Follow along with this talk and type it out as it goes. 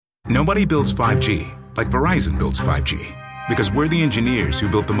Nobody builds 5G like Verizon builds 5G, because we're the engineers who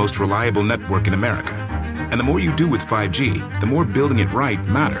built the most reliable network in America. And the more you do with 5G, the more building it right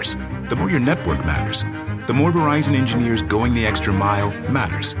matters. The more your network matters. The more Verizon engineers going the extra mile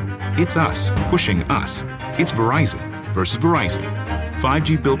matters. It's us pushing us. It's Verizon versus Verizon.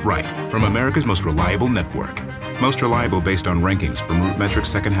 5G built right from America's most reliable network. Most reliable based on rankings from RootMetrics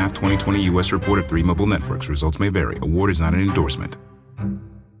second half 2020 U.S. report of 3 mobile networks. Results may vary. Award is not an endorsement.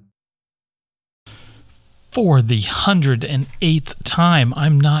 For the 108th time,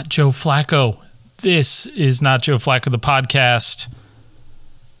 I'm not Joe Flacco. This is Not Joe Flacco, the podcast.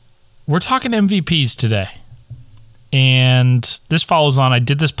 We're talking MVPs today. And this follows on. I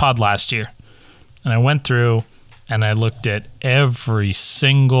did this pod last year. And I went through and I looked at we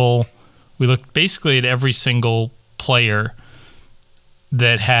looked basically at every single player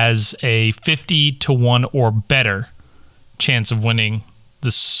that has a 50-1 or better chance of winning the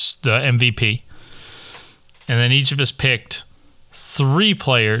MVP. And then each of us picked 3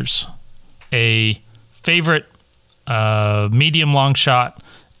 players, a favorite, medium long shot,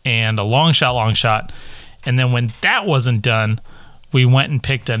 and a long shot. And then when that wasn't done, we went and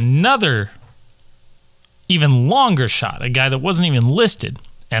picked another even longer shot, a guy that wasn't even listed.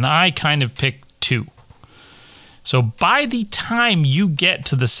 And I kind of picked 2. So by the time you get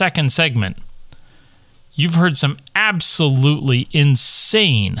to the second segment, you've heard some absolutely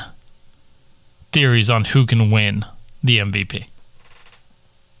insane theories on who can win the MVP.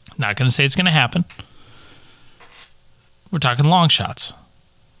 Not going to say it's going to happen. We're talking long shots.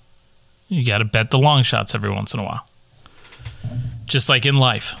 You got to bet the long shots every once in a while. Just like in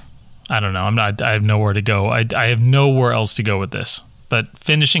life. I don't know. I have nowhere to go. I have nowhere else to go with this. But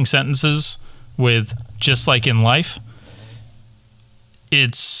finishing sentences with just like in life,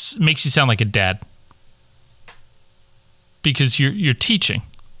 it makes you sound like a dad. Because you're teaching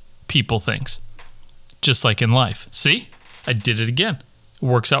people things. Just like in life. See? I did it again. It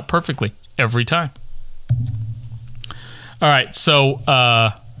works out perfectly every time. All right, so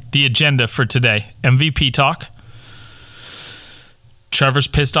the agenda for today. MVP talk. Trevor's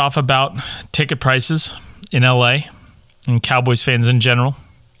pissed off about ticket prices in LA and Cowboys fans in general.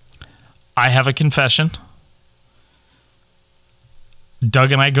 I have a confession.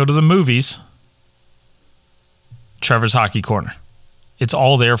 Doug and I go to the movies. Trevor's Hockey Corner. It's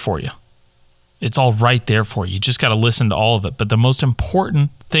all there for you. It's all right there for you. You just got to listen to all of it. But the most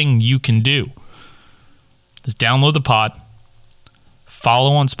important thing you can do is download the pod,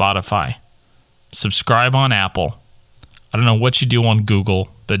 follow on Spotify, subscribe on Apple. I don't know what you do on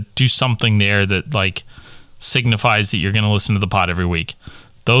Google, but do something there that like signifies that you're going to listen to the pod every week.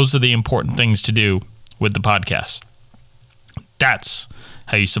 Those are the important things to do with the podcast. That's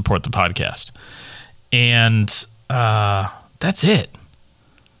how you support the podcast. And that's it.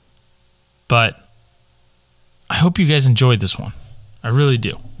 But I hope you guys enjoyed this one. I really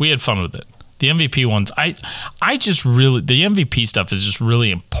do. We had fun with it. The MVP ones, I just really, the MVP stuff is just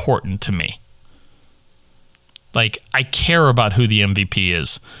really important to me. Like, I care about who the MVP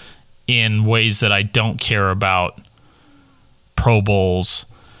is in ways that I don't care about Pro Bowls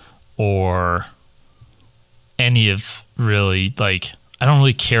or any of really, like, I don't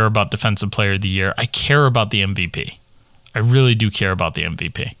really care about Defensive Player of the Year. I care about the MVP. I really do care about the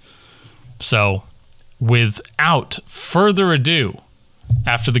MVP. So, without further ado,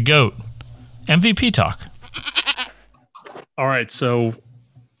 after the GOAT, MVP talk. All right, so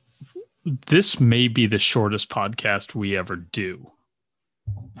this may be the shortest podcast we ever do.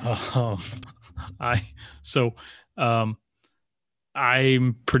 I'm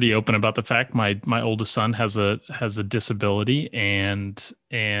pretty open about the fact my oldest son has a disability, and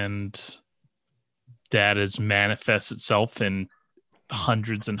that is manifests itself in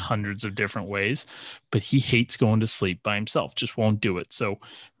hundreds and hundreds of different ways, but he hates going to sleep by himself, just won't do it. So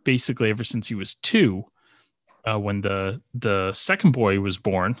basically ever since he was 2, when the second boy was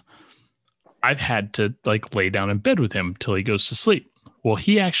born, I've had to like lay down in bed with him till he goes to sleep. Well,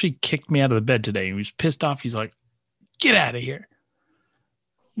 he actually kicked me out of the bed today. He was pissed off. He's like, "Get out of here.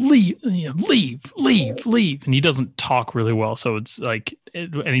 Leave. And he doesn't talk really well. So it's like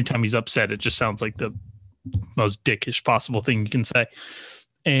anytime he's upset, it just sounds like the most dickish possible thing you can say.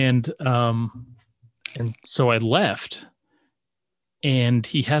 And so I left, and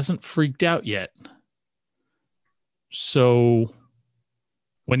he hasn't freaked out yet. So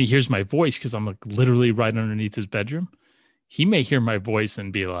when he hears my voice, because I'm like literally right underneath his bedroom, he may hear my voice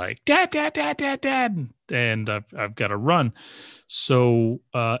and be like, "Dad, dad, dad, dad, dad." And I've got to run. So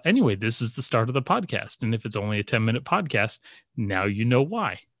anyway, this is the start of the podcast. And if it's only a 10-minute podcast, now you know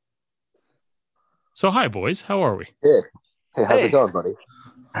why. So hi, boys. How are we? Hey, how's it going, buddy?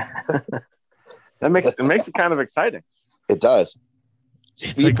 It makes it kind of exciting. It does.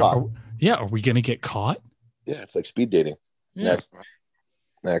 It's Speed like, pop. are we going to get caught? Yeah, it's like speed dating. Yeah.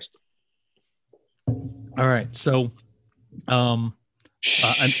 Next. All right. So,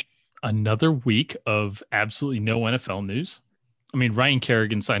 another week of absolutely no NFL news. I mean, Ryan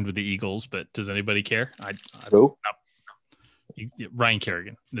Kerrigan signed with the Eagles, but does anybody care? Who? Ryan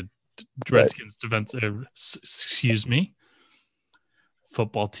Kerrigan, the Redskins defensive,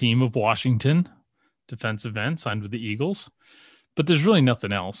 football team of Washington, defensive end, signed with the Eagles. But there's really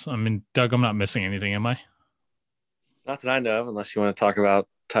nothing else. I mean, Doug, I'm not missing anything, am I? Not that I know of, unless you want to talk about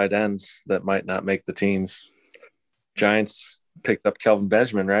tight ends that might not make the teams. Giants picked up Kelvin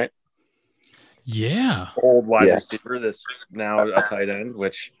Benjamin, right? Yeah. Old wide receiver that's now a tight end,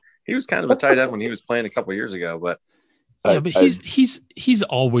 which he was kind of a tight end when he was playing a couple years ago. But he's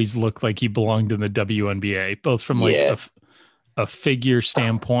always looked like he belonged in the WNBA, both from like a figure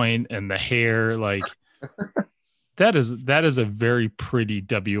standpoint and the hair. Like that is a very pretty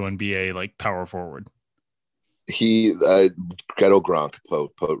WNBA like power forward. He Ghetto Gronk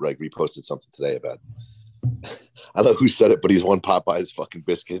like reposted something today about I don't know who said it, but he's won Popeye's fucking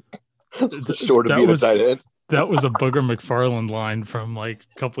biscuit. Short of being a tight end. That was a Booger McFarland line from like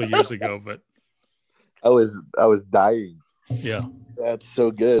a couple of years ago, but I was dying. Yeah. That's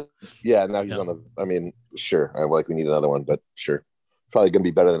so good. Yeah, now he's on the I mean, sure. We need another one, but sure. Probably gonna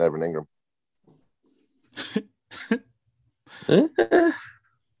be better than Evan Ingram. I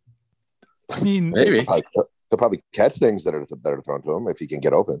mean, maybe he'll probably catch things that are thrown to him if he can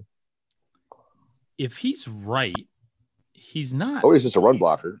get open. If he's right, he's not. Oh, he's just a run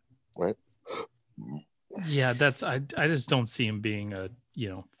blocker, right? Yeah, I just don't see him being a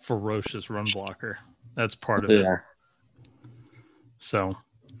ferocious run blocker. That's part of it. So,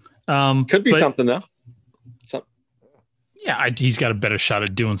 could be something though. Yeah, he's got a better shot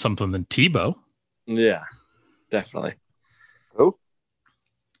at doing something than Tebow. Yeah, definitely. Who?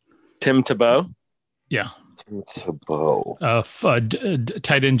 Tim Tebow. Yeah. Tim Tebow.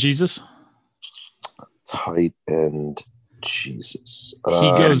 Tight end Jesus. Tight end Jesus.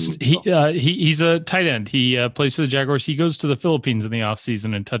 He's a tight end. He plays for the Jaguars. He goes to the Philippines in the off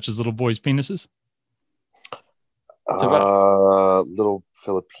season and touches little boys' penises. Little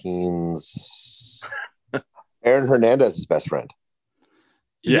Philippines. Aaron Hernandez is best friend.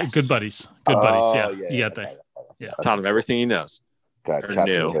 Yeah, good buddies. Good buddies. Yeah, you got that. Yeah, taught him everything he knows. Got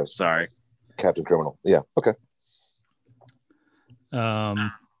Captain. Sorry, Captain Criminal. Yeah. Okay.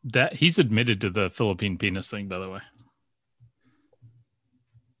 That he's admitted to the Philippine penis thing, by the way.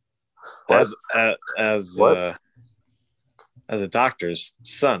 As a doctor's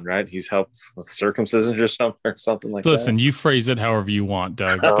son, right? He's helped with circumcision or something like that. Listen, you phrase it however you want,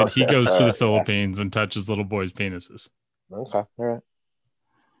 Doug. But he goes to the Philippines and touches little boys' penises. Okay, all right.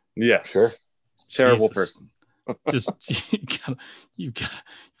 Yes, sure. Terrible person. Just you've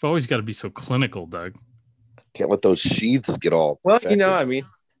always got to be so clinical, Doug. Can't let those sheaths get all. Well, affected. I mean,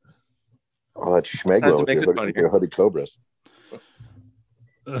 all that schmegma with your hooded cobras.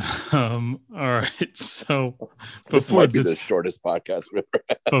 All right, so this might be the shortest podcast we've ever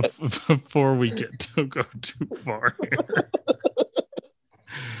had. Before we get to go too far,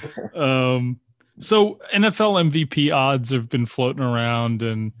 so NFL MVP odds have been floating around,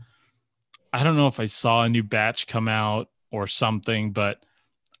 and I don't know if I saw a new batch come out or something, but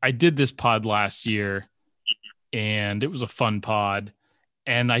I did this pod last year, and it was a fun pod,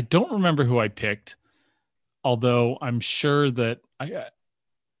 and I don't remember who I picked, although I'm sure that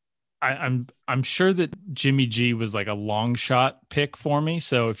I'm sure that Jimmy G was like a long shot pick for me.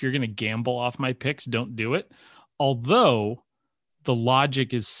 So if you're going to gamble off my picks, don't do it. Although the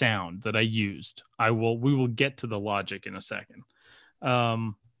logic is sound that I used. We will get to the logic in a second.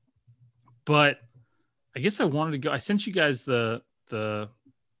 But I guess I wanted to go. I sent you guys the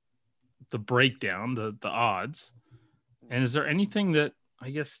breakdown, the odds. And is there anything that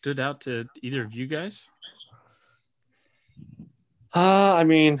I guess stood out to either of you guys? I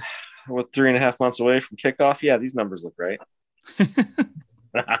mean, we're 3.5 months away from kickoff. Yeah, these numbers look right.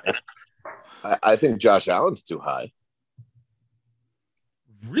 I think Josh Allen's too high.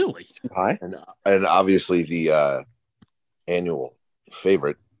 Really? Too high? And obviously the annual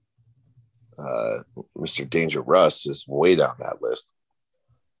favorite, Mr. Danger Russ, is way down that list.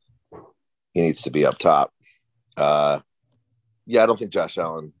 He needs to be up top. Yeah, I don't think Josh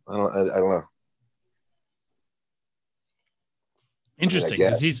Allen. I don't know. Interesting,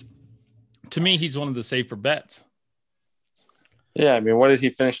 because he's one of the safer bets. Yeah, I mean, what did he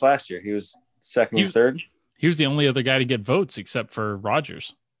finish last year? He was second or third? He was the only other guy to get votes except for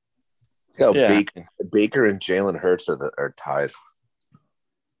Rodgers. Yeah. Baker and Jalen Hurts are tied.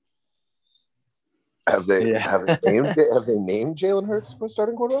 Have they Yeah. have they named Jalen Hurts for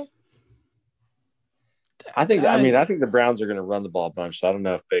starting quarterback? I think the Browns are going to run the ball a bunch. So I don't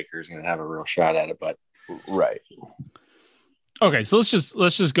know if Baker's going to have a real shot at it, but Right. Okay, so let's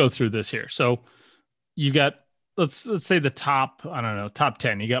just go through this here. So you got let's say the top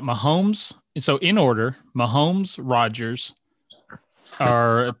 10. You got Mahomes. So in order, Mahomes, Rodgers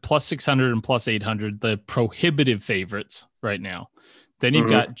are plus 600 and plus 800, the prohibitive favorites right now. Then you've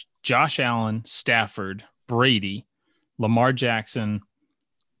got Josh Allen, Stafford, Brady, Lamar Jackson,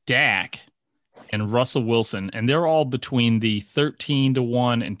 Dak, and Russell Wilson, and they're all between the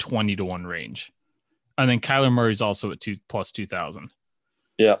 13-1 and 20-1 range. And then Kyler Murray's also at plus 2,000.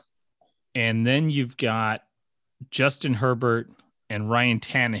 Yeah. And then you've got Justin Herbert and Ryan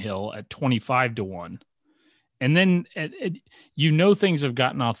Tannehill at 25-1. And then things have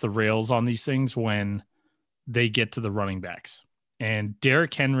gotten off the rails on these things when they get to the running backs. And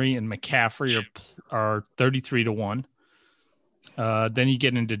Derrick Henry and McCaffrey are 33-1. Then you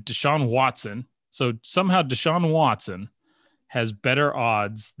get into Deshaun Watson. So somehow Deshaun Watson has better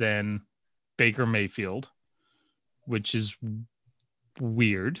odds than Baker Mayfield, which is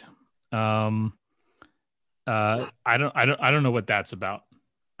weird. I don't know what that's about.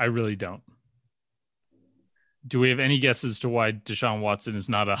 I really don't. Do we have any guesses to why Deshaun Watson is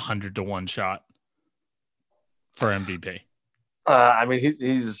not 100-1 shot for MVP?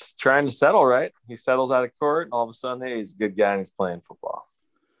 He's trying to settle, right? He settles out of court, and all of a sudden, hey, he's a good guy and he's playing football.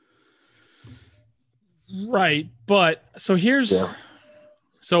 Right, but so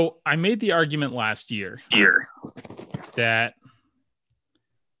so I made the argument last year that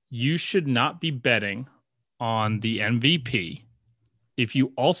you should not be betting on the MVP if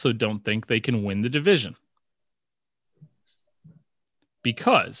you also don't think they can win the division.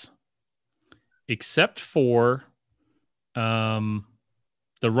 Because except for the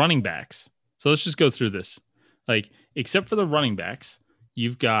running backs, so let's just go through this. Except for the running backs,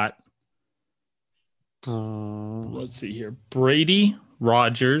 you've got let's see here, Brady,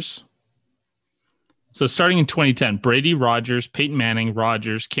 Rodgers. So starting in 2010, Brady, Rodgers, Peyton Manning,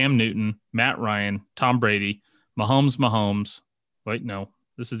 Rodgers, Cam Newton, Matt Ryan, Tom Brady, Mahomes. Wait, no,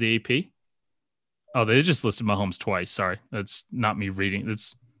 this is the AP. Oh, they just listed Mahomes twice. Sorry, that's not me reading.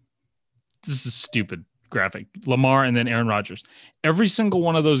 This is stupid graphic. Lamar and then Aaron Rodgers. Every single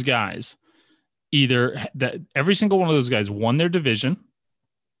one of those guys won their division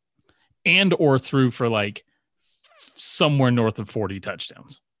and or threw for somewhere north of 40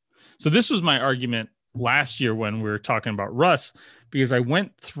 touchdowns. So this was my argument last year when we were talking about Russ, because I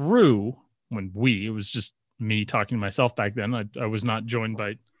went through it was just me talking to myself back then. I was not joined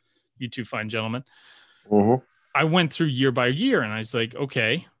by you two fine gentlemen. Mm-hmm. I went through year by year and I was like,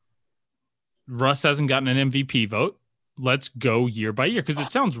 okay, Russ hasn't gotten an MVP vote. Let's go year by year, because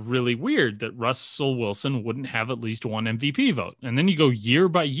it sounds really weird that Russell Wilson wouldn't have at least one MVP vote. And then you go year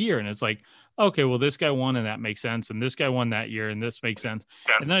by year and it's like, okay, well, this guy won and that makes sense. And this guy won that year and this makes sense.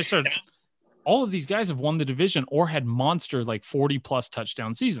 And then I started, all of these guys have won the division or had monster 40 plus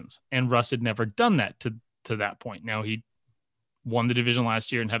touchdown seasons. And Russ had never done that to that point. Now he won the division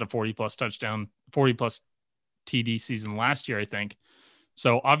last year and had a 40 plus TD season last year, I think.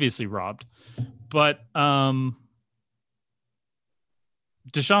 So obviously robbed. But Deshaun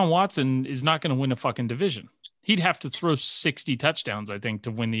Watson is not going to win a fucking division. He'd have to throw 60 touchdowns, I think,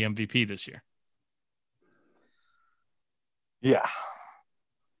 to win the MVP this year. Yeah.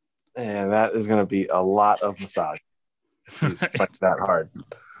 And that is going to be a lot of massage if he's playing that hard.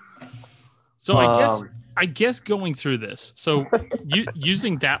 So I guess going through this, so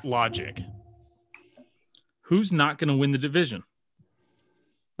using that logic, who's not going to win the division?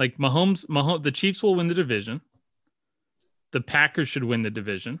 Mahomes, the Chiefs will win the division. The Packers should win the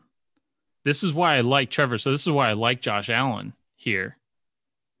division. This is why I like Trevor. So this is why I like Josh Allen here,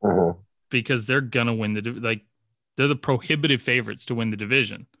 because they're gonna win they're the prohibitive favorites to win the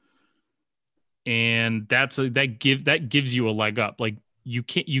division, and that gives you a leg up. You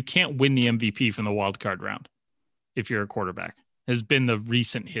can't win the MVP from the wild card round if you're a quarterback. Has been the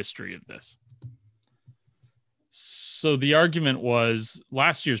recent history of this. So the argument was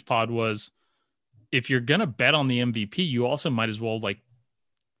last year's pod was, if you're going to bet on the MVP, you also might as well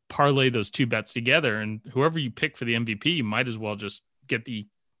parlay those two bets together, and whoever you pick for the MVP, you might as well just get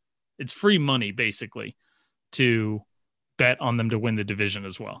it's free money basically to bet on them to win the division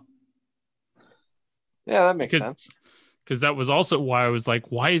as well. Yeah, that makes sense. Because that was also why I was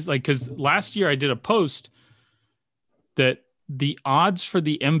because last year I did a post that the odds for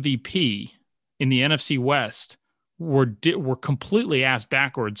the MVP in the NFC West were completely ass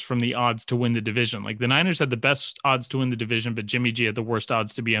backwards from the odds to win the division. The Niners had the best odds to win the division, but Jimmy G had the worst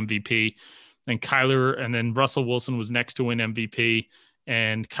odds to be MVP. and then Russell Wilson was next to win MVP,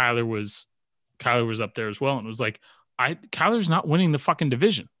 and Kyler was up there as well. And it was like, Kyler's not winning the fucking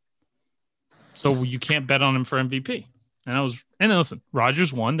division, so you can't bet on him for MVP. And listen,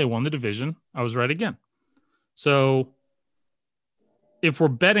 Rodgers won. They won the division. I was right again. So if we're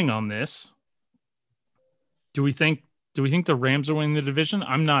betting on this, do we think the Rams are winning the division?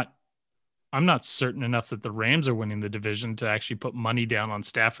 I'm not certain enough that the Rams are winning the division to actually put money down on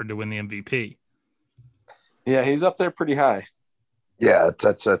Stafford to win the MVP. Yeah, he's up there pretty high. Yeah,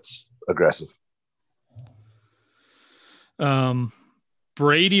 that's aggressive.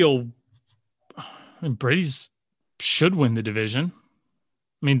 Brady's should win the division.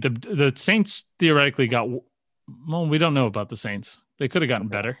 I mean, the Saints theoretically got. Well, we don't know about the Saints. They could have gotten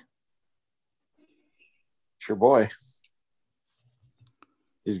better. Sure, boy.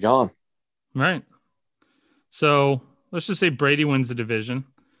 He's gone. Right. So let's just say Brady wins the division.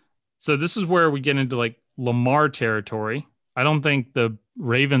 So this is where we get into like Lamar territory. I don't think the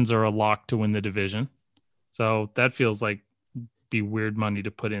Ravens are a lock to win the division. So that feels like be weird money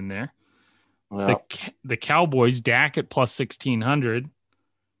to put in there. Well, the Cowboys, Dak at plus 1,600.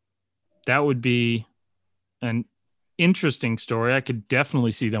 That would be an interesting story. I could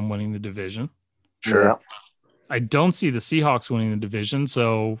definitely see them winning the division. Sure. Yeah. I don't see the Seahawks winning the division.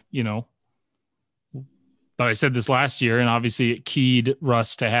 So, but I said this last year, and obviously it keyed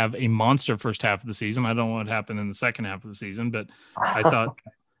Russ to have a monster first half of the season. I don't know what happened in the second half of the season, but I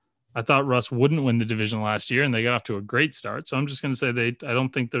thought Russ wouldn't win the division last year, and they got off to a great start. So I'm just going to say I don't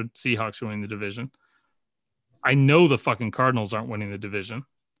think the Seahawks are winning the division. I know the fucking Cardinals aren't winning the division.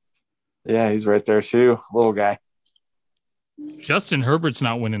 Yeah, he's right there too, little guy. Justin Herbert's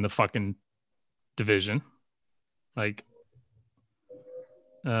not winning the fucking division. Like,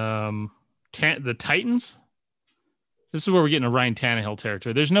 the Titans. This is where we're getting a Ryan Tannehill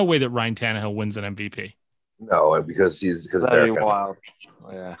territory. There's no way that Ryan Tannehill wins an MVP. No, because Derrick Henry. Wild.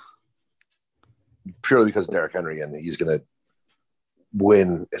 Yeah. Purely because of Derrick Henry, and he's going to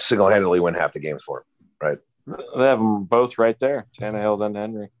single-handedly win half the games for him, right? They have them both right there, Tannehill, then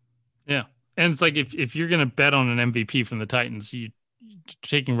Henry. Yeah, and it's like if you're going to bet on an MVP from the Titans,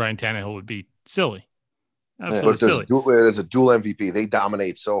 taking Ryan Tannehill would be silly. Absolutely silly. There's a dual MVP. They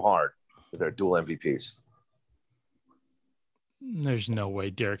dominate so hard with their dual MVPs. There's no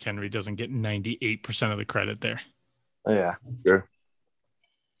way Derrick Henry doesn't get 98% of the credit there. Yeah, sure.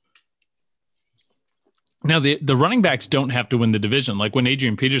 Now, the running backs don't have to win the division. Like when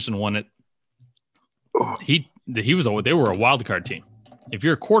Adrian Peterson won it, they were a wild card team. If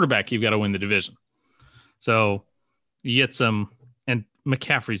you're a quarterback, you've got to win the division. So you get some, and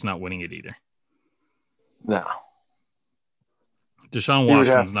McCaffrey's not winning it either. No. Deshaun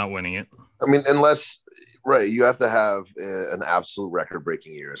Watson's not winning it. I mean, you have to have an absolute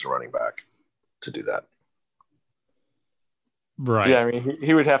record-breaking year as a running back to do that. Right. Yeah, I mean,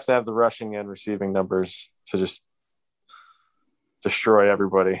 he would have to have the rushing and receiving numbers to just destroy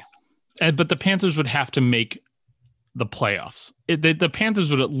everybody. But the Panthers would have to make the playoffs. The Panthers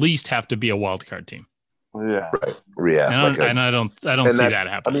would at least have to be a wild card team. Yeah. Right. Yeah. And I don't see that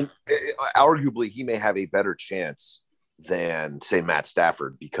happening. I mean, arguably, he may have a better chance than, say, Matt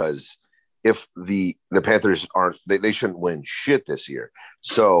Stafford, because if the Panthers aren't, they shouldn't win shit this year.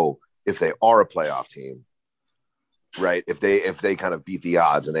 So if they are a playoff team, right, if they kind of beat the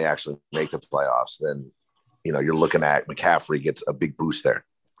odds and they actually make the playoffs, then you're looking at McCaffrey gets a big boost there.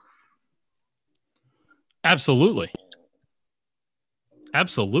 Absolutely.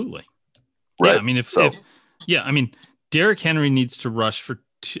 Right. Yeah, I mean, Derrick Henry needs to rush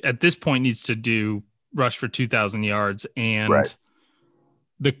at this point needs to rush for 2,000 yards, and right.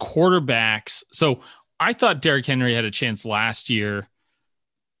 The quarterbacks. So I thought Derrick Henry had a chance last year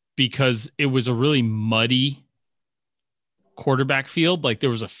because it was a really muddy quarterback field. Like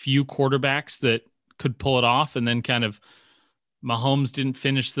there was a few quarterbacks that could pull it off, and then kind of Mahomes didn't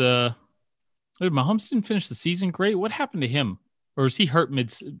finish the season great. What happened to him? Or was he hurt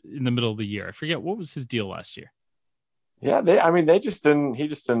in the middle of the year? I forget. What was his deal last year? Yeah, he just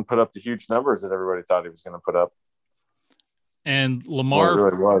didn't put up the huge numbers that everybody thought he was going to put up. And Lamar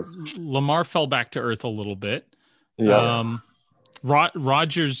Lamar fell back to earth a little bit. Yeah.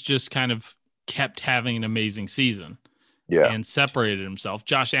 Rodgers just kind of kept having an amazing season. Yeah. And separated himself.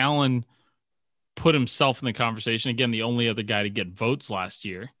 Josh Allen put himself in the conversation. Again, the only other guy to get votes last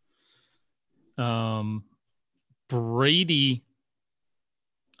year. Brady.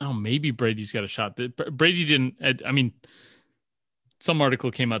 Oh, maybe Brady's got a shot. Brady didn't. I mean, some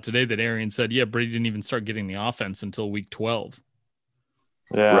article came out today that Arian said, yeah, Brady didn't even start getting the offense until week 12.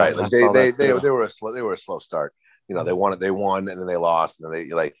 Yeah, right. Like they were a slow start. You know, they won, and then they lost, and then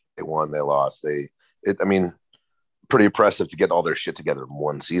they won, they lost. I mean, pretty impressive to get all their shit together in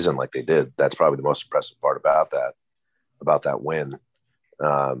one season like they did. That's probably the most impressive part about that win.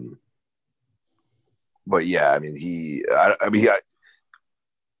 But yeah, I mean, he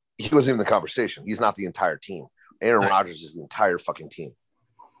wasn't even the conversation. He's not the entire team. Aaron Rodgers is the entire fucking team.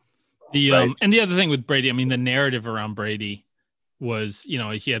 And the other thing with Brady, I mean, the narrative around Brady was, you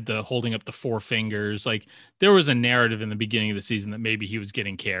know, he had the holding up the four fingers. Like, there was a narrative in the beginning of the season that maybe he was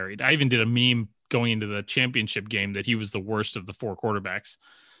getting carried. I even did a meme going into the championship game that he was the worst of the four quarterbacks.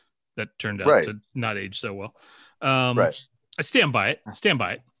 That turned out to not age so well. I stand by it.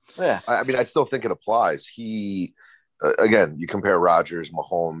 Yeah. I mean, I still think it applies. He, again, you compare Rodgers,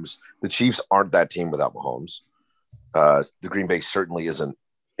 Mahomes. The Chiefs aren't that team without Mahomes. The Green Bay certainly isn't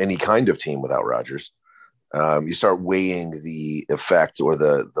any kind of team without Rodgers. You start weighing the effect or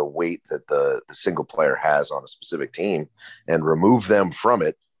the weight that the single player has on a specific team and remove them from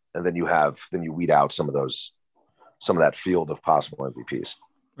it. And then you weed out some of that field of possible MVPs.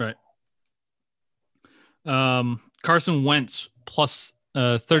 Right. Carson Wentz plus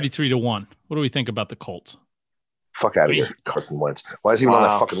 33-1. What do we think about the Colts? Fuck out of here, Carson Wentz. Why is he on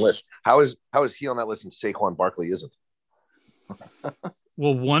that fucking list? How is he on that list and Saquon Barkley isn't?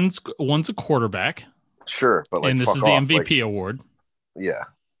 Well, one's a quarterback. Sure, but and this is the MVP award. Yeah.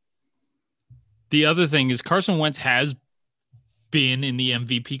 The other thing is Carson Wentz has been in the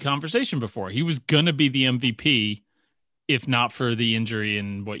MVP conversation before. He was gonna be the MVP if not for the injury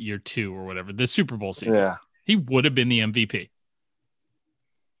in year 2 or whatever, the Super Bowl season. Yeah, he would have been the MVP.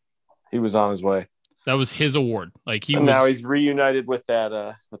 He was on his way. That was his award. Like now he's reunited with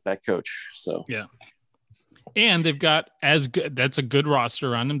that coach. So yeah. And they've got as good. That's a good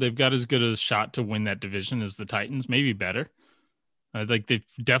roster on them. They've got as good a shot to win that division as the Titans, maybe better. Like they've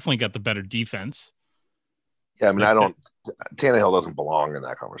definitely got the better defense. Yeah, I mean, Tannehill doesn't belong in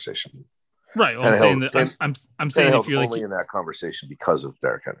that conversation. Right. Well, I'm saying that I'm saying if you're only in that conversation because of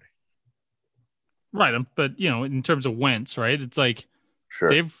Derrick Henry. Right, but you know, in terms of Wentz, right? It's like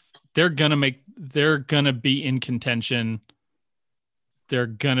sure they're gonna be in contention. They're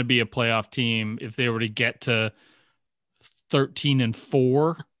going to be a playoff team if they were to get to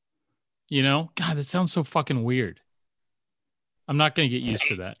 13-4, you know? God, that sounds so fucking weird. I'm not going to get used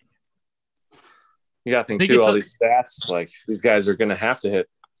to that. You got to think too, all these stats, like these guys are going to have to hit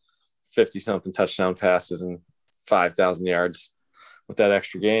 50-something touchdown passes and 5,000 yards with that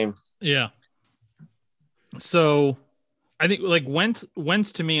extra game. Yeah. So I think like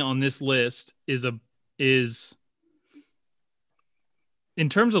Wentz to me on this list is in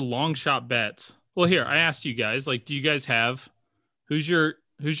terms of long shot bets. Well, here I asked you guys, like, do you guys have who's your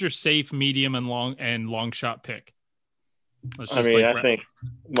safe, medium, and long shot pick? I think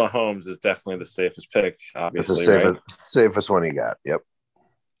Mahomes is definitely the safest pick. Obviously, it's the safest one you got. Yep.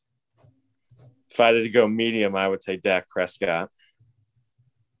 If I had to go medium, I would say Dak Prescott,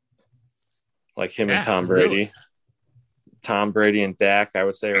 like him and Tom Brady. Really? Tom Brady and Dak, I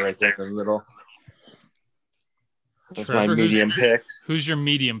would say, are right there in the middle. That's my medium pick. Who's your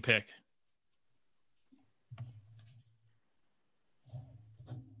medium pick?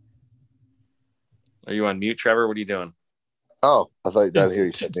 Are you on mute, Trevor? What are you doing? Oh, I thought I'd hear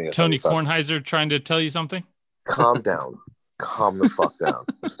you say Tony Kornheiser trying to tell you something? Calm down. Calm the fuck down.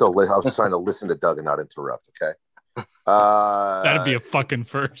 I was trying to listen to Doug and not interrupt, okay? That'd be a fucking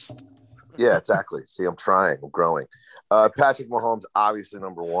first. Yeah, exactly. See, I'm trying. I'm growing. Patrick Mahomes, obviously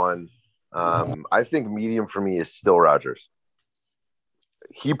number one. I think medium for me is still Rodgers.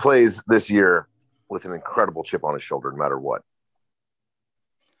 He plays this year with an incredible chip on his shoulder, no matter what.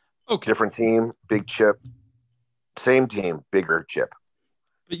 Okay. Different team, big chip. Same team, bigger chip.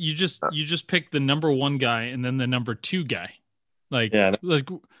 But you just picked the number one guy and then the number two guy. Like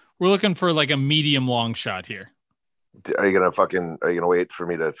we're looking for like a medium long shot here. Are you gonna wait for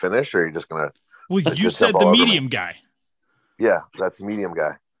me to finish, or are you just gonna? Well, you said the medium guy. Yeah, that's the medium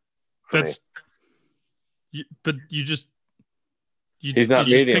guy. He's not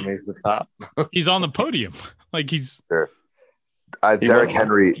medium. He's the top. He's on the podium. Like he's. Sure. Derrick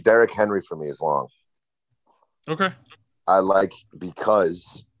Henry for me is long. Okay. I like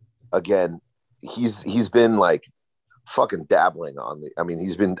because again, he's been like fucking dabbling on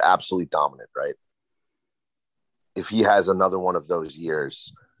he's been absolutely dominant, right? If he has another one of those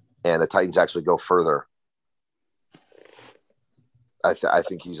years and the Titans actually go further, I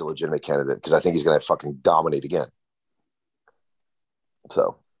think he's a legitimate candidate because I think he's going to fucking dominate again.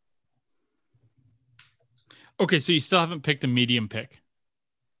 So. Okay, so you still haven't picked a medium pick.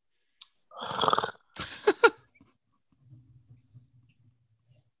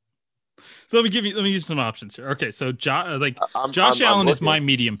 So let me give you some options here. Okay, so Josh I'm Allen is looking. my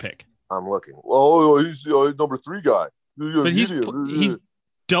medium pick. I'm looking. Oh, he's number 3 guy. But he's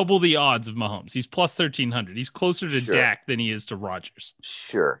double the odds of Mahomes. He's plus 1,300. He's closer to Dak than he is to Rodgers.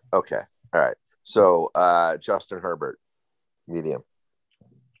 Sure. Okay. All right. So Justin Herbert, medium.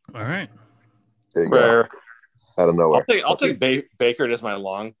 All right. There you go. Out of nowhere. I'll take Baker as my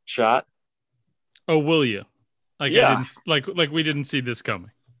long shot. Oh, will you? Like, yeah. I didn't we didn't see this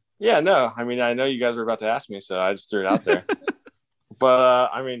coming. Yeah, no. I mean, I know you guys were about to ask me, so I just threw it out there. But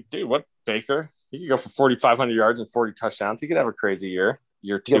I mean, dude, what Baker? He could go for 4,500 yards and 40 touchdowns. He could have a crazy year.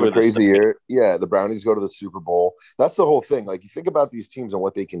 Year 2 of a crazy year. Yeah, the Brownies go to the Super Bowl. That's the whole thing. Like, you think about these teams and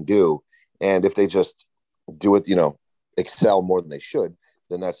what they can do, and if they just do it, excel more than they should,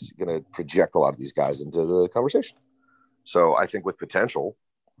 then that's going to project a lot of these guys into the conversation. So I think with potential,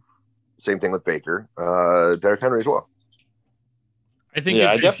 same thing with Baker, Derrick Henry as well. I think.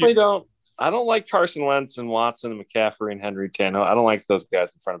 Yeah, I definitely don't. I don't like Carson Wentz and Watson and McCaffrey and Henry Tannehill. I don't like those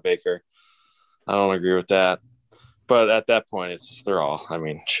guys in front of Baker. I don't agree with that. But at that point, they're all. I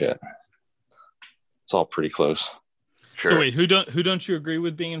mean, shit. It's all pretty close. Sure. So wait, who don't you agree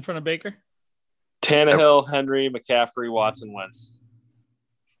with being in front of Baker? Tannehill, Henry, McCaffrey, Watson, Wentz.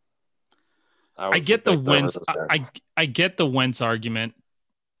 I get the Wentz. I get the Wentz argument.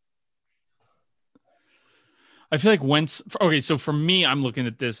 I feel like Wentz. Okay, so for me, I'm looking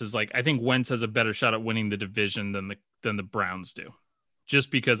at this as like I think Wentz has a better shot at winning the division than the Browns do,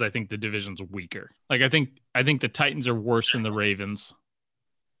 just because I think the division's weaker. Like I think the Titans are worse than the Ravens.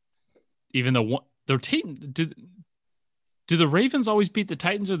 Even though they're Titans, do the Ravens always beat the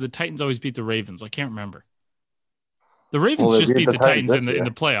Titans, or the Titans always beat the Ravens? I can't remember. The Ravens just beat the Titans in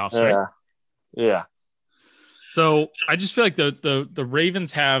the playoffs, right? Yeah. So I just feel like the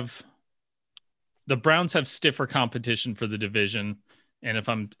Ravens have. The Browns have stiffer competition for the division, and if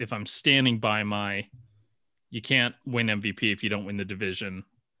I'm standing by my, you can't win MVP if you don't win the division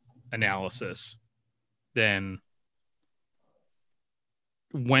analysis, then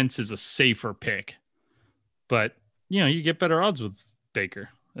Wentz is a safer pick. But you get better odds with Baker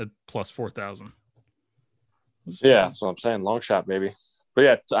at plus 4,000. Yeah, that's what I'm saying. Long shot, maybe. But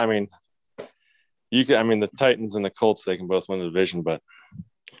yeah, I mean, the Titans and the Colts, they can both win the division, but.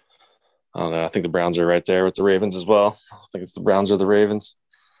 I don't know. I think the Browns are right there with the Ravens as well. I think it's the Browns or the Ravens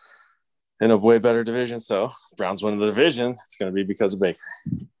in a way better division. So Browns win the division. It's going to be because of Baker.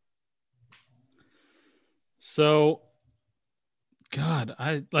 So, God,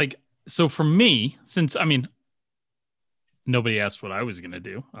 so for me, since, nobody asked what I was going to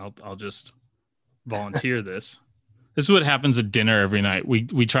do, I'll just volunteer this. This is what happens at dinner every night.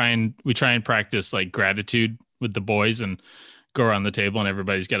 We try and practice like gratitude with the boys and go around the table, and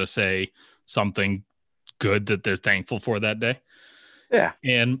everybody's got to say something good that they're thankful for that day. Yeah.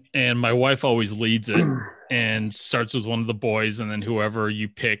 And my wife always leads it and starts with one of the boys, and then whoever you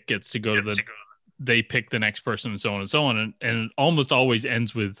pick gets to go they pick the next person, and so on and so on. And it almost always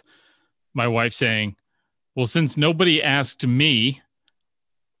ends with my wife saying, well, since nobody asked me,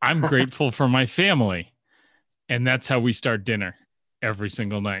 I'm grateful for my family. And that's how we start dinner every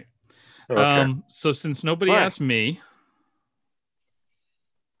single night. Okay. So since nobody asked me,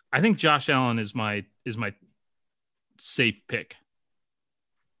 I think Josh Allen is my safe pick.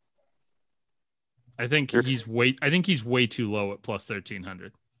 I think he's way too low at plus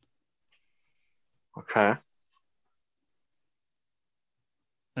 1,300. Okay.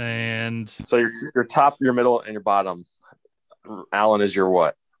 And so your top, your middle, and your bottom. Allen is your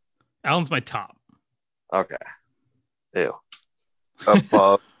what? Allen's my top. Okay. Ew.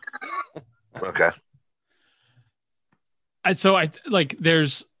 Above. Okay.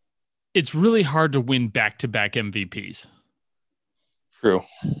 It's really hard to win back-to-back MVPs. True.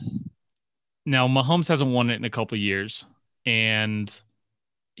 Now, Mahomes hasn't won it in a couple of years, and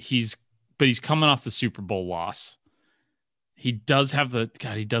he's coming off the Super Bowl loss. He does have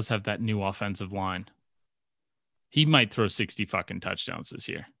that new offensive line. He might throw 60 fucking touchdowns this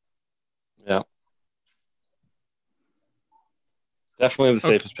year. Yeah. Definitely the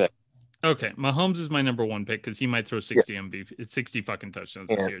safest pick. Okay, Mahomes is my number 1 pick because he might throw 60 MVP. It's 60 fucking touchdowns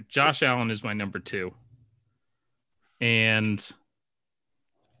this year. Josh Allen is my number 2. And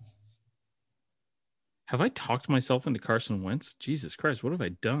have I talked myself into Carson Wentz? Jesus Christ, what have I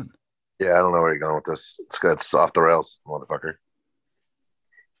done? Yeah, I don't know where you're going with this. It's good. It's off the rails, motherfucker.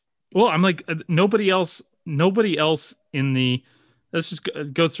 Well, I'm like nobody else in the. Let's just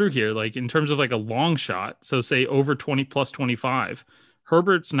go through here. Like in terms of like a long shot. So say over 20 plus 25.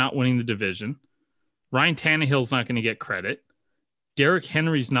 Herbert's not winning the division. Ryan Tannehill's not going to get credit. Derrick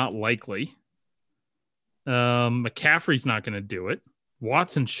Henry's not likely. McCaffrey's not going to do it.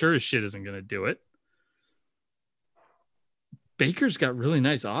 Watson sure as shit isn't going to do it. Baker's got really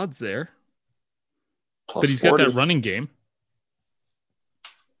nice odds there. Plus But he's 40. got that running game.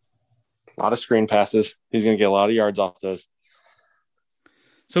 A lot of screen passes. He's going to get a lot of yards off those.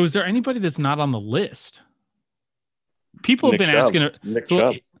 So is there anybody that's not on the list? People have Nick been Chubb. asking. Nick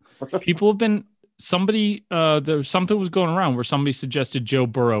So Chubb. people have been somebody. There something was going around where somebody suggested Joe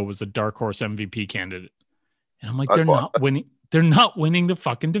Burrow was a dark horse MVP candidate, and I'm like, they're not winning. They're not winning the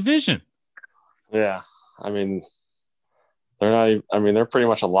fucking division. Yeah. I mean, they're not even, I mean, they're pretty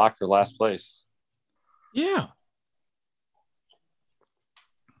much a lock for last place. Yeah.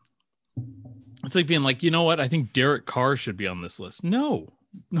 It's like being like, you know what? I think Derek Carr should be on this list. No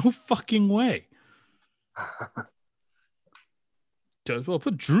fucking way. Well,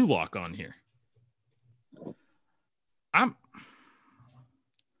 put Drew Lock on here. I'm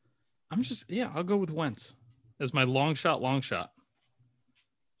just, I'll go with Wentz as my long shot.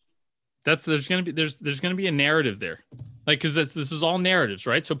 There's gonna be a narrative there, like, because this is all narratives,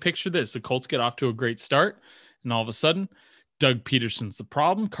 right? So picture this: the Colts get off to a great start, and all of a sudden, Doug Peterson's the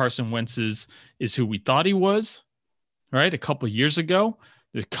problem. Carson Wentz is who we thought he was, right? A couple of years ago,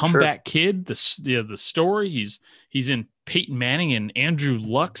 the comeback kid, the story. He's in Peyton Manning and Andrew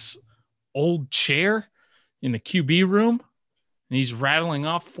Luck's old chair in the QB room, and he's rattling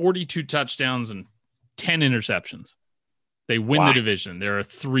off 42 touchdowns and 10 interceptions. They win the division. They're a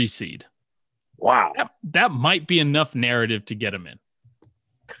 3 seed. Wow. That might be enough narrative to get him in.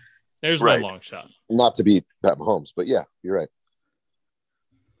 There's my long shot. Not to beat Pat Mahomes, but yeah, you're right.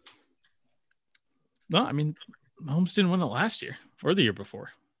 No, I mean, Mahomes didn't win it last year or the year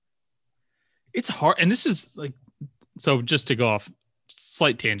before. It's hard. And this is like, so just to go off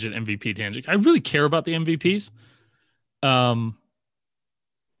slight tangent, MVP tangent. I really care about the MVPs.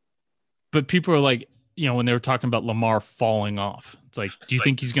 But people are like, when they were talking about Lamar falling off, it's like, do you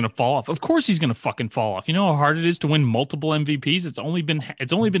think he's going to fall off? Of course he's going to fucking fall off. You know how hard it is to win multiple MVPs? It's only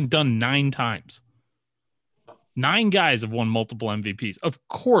been done 9 times. 9 guys have won multiple MVPs. Of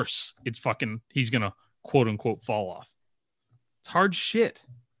course he's going to quote unquote fall off. It's hard shit.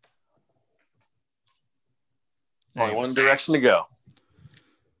 Only one direction to go.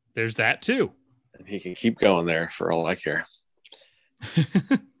 There's that too. And he can keep going there for all I care.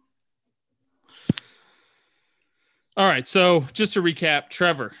 All right, so just to recap,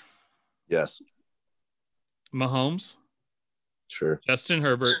 Trevor. Yes. Mahomes. Sure. Justin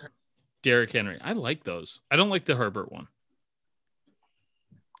Herbert. Derrick Henry. I like those. I don't like the Herbert one.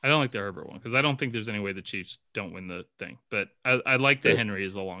 Because I don't think there's any way the Chiefs don't win the thing. But I like the Henry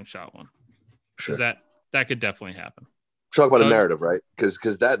as a long shot one. Because that could definitely happen. Talk about a narrative, right? Because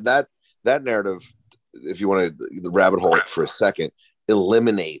that narrative, if you want to the rabbit hole for a second,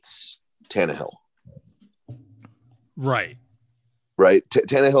 eliminates Tannehill. Right.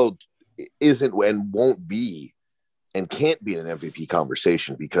 Tannehill isn't and won't be and can't be in an MVP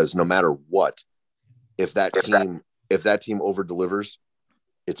conversation because no matter what, if that team over delivers,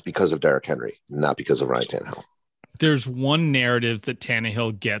 it's because of Derrick Henry, not because of Ryan Tannehill. There's one narrative that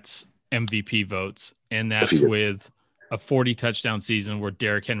Tannehill gets MVP votes, and that's with a 40 touchdown season where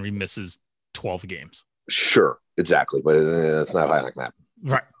Derrick Henry misses 12 games. Sure, exactly, but that's not how that can happen.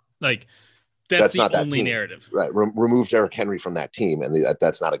 Right, like. That's the not that only team. narrative. Right. Remove Derrick Henry from that team, and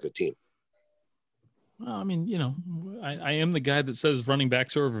that's not a good team. Well, I mean, I am the guy that says running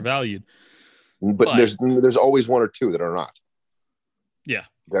backs are overvalued. But there's always one or two that are not. Yeah.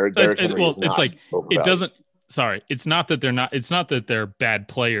 Derrick Henry is not it's like overvalued. it doesn't. Sorry, it's not that they're not. It's not that they're bad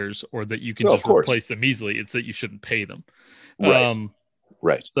players or that you can just replace them easily. It's that you shouldn't pay them. Right.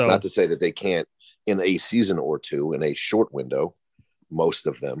 Right. So, not to say that they can't in a season or two in a short window. Most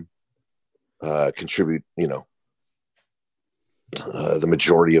of them. Contribute, the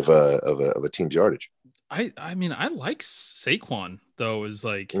majority of a team's yardage. I mean, I like Saquon though as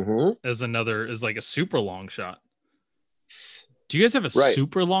like as like a super long shot. Do you guys have a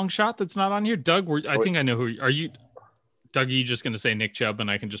super long shot that's not on here, Doug? I think I know who are you. Doug, are you just going to say Nick Chubb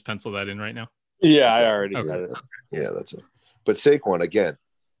and I can just pencil that in right now? Yeah, I already said it. Yeah, that's it. But Saquon again.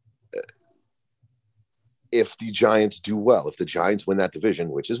 If the Giants do well, if the Giants win that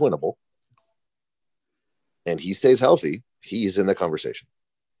division, which is winnable. And he stays healthy, he's in the conversation.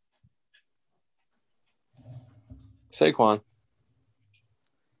 Saquon.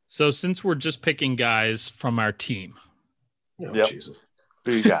 So since we're just picking guys from our team. Oh, yep. Jesus.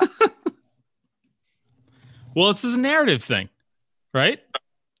 Who you got? Well, it's a narrative thing, right?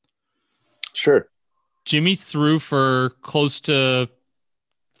 Sure. Jimmy threw for close to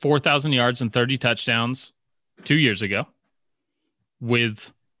 4,000 yards and 30 touchdowns 2 years ago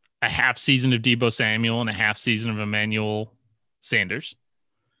with a half season of Deebo Samuel and a half season of Emmanuel Sanders.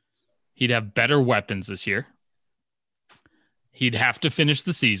 He'd have better weapons this year. He'd have to finish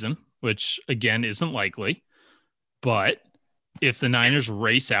the season, which, again, isn't likely. But if the Niners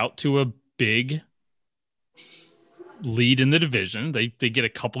race out to a big lead in the division, they get a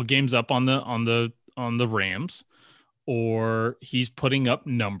couple games up on the Rams, or he's putting up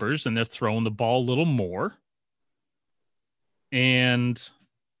numbers and they're throwing the ball a little more. And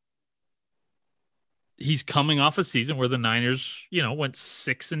he's coming off a season where the Niners, went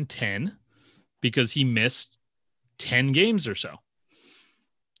 6-10 because he missed 10 games or so.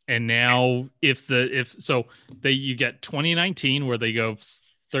 And now you get 2019 where they go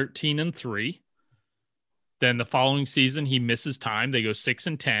 13-3. Then the following season he misses time. They go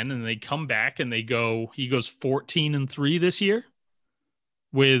 6-10, and they come back and he goes 14-3 this year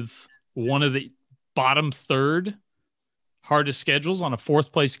with one of the bottom third hardest schedules on a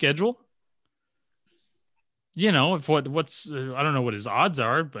fourth place schedule. I don't know what his odds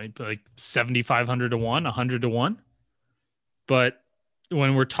are, but like 7,500 to 1, 100 to 1. But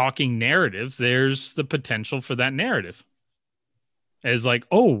when we're talking narrative, there's the potential for that narrative. As like,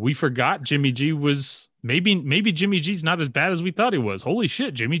 oh, we forgot Jimmy G was maybe Jimmy G's not as bad as we thought he was. Holy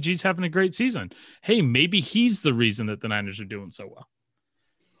shit, Jimmy G's having a great season. Hey, maybe he's the reason that the Niners are doing so well.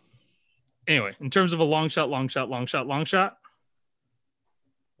 Anyway, in terms of a long shot,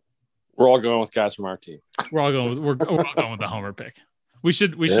 we're all going with guys from our team. We're all going with the homer pick. We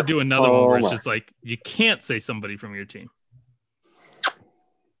should do another one where it's just like you can't say somebody from your team.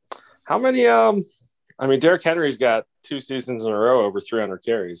 How many? Derrick Henry's got 2 seasons in a row over 300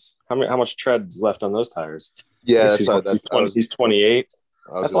 carries. How much tread is left on those tires? Yeah, he's 28.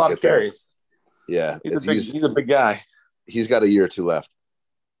 That's a lot of carries. Yeah, he's a big guy. He's got a year or two left.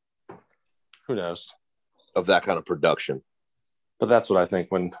 Who knows? Of that kind of production. But that's what I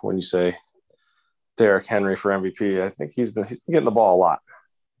think when you say Derrick Henry for MVP. I think he's been getting the ball a lot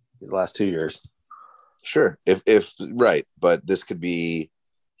these last 2 years. Sure, if right, but this could be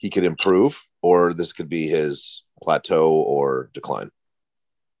he could improve, or this could be his plateau or decline.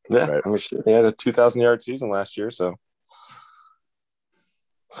 Yeah, right? He had a 2,000-yard season last year, so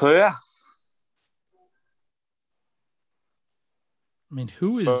yeah.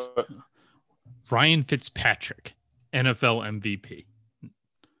 Who is Ryan Fitzpatrick, NFL MVP?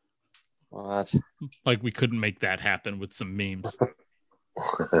 What? Like we couldn't make that happen with some memes.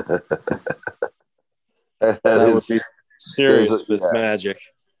 that would be serious Fitzmagic.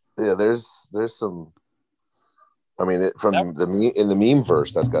 Yeah, there's some. In the meme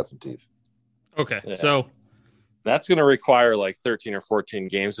verse, that's got some teeth. Okay, yeah. So that's going to require like 13 or 14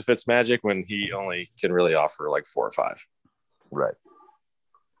 games of Fitzmagic when he only can really offer like 4 or 5. Right.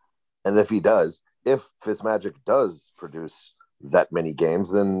 And if Fitzmagic does produce that many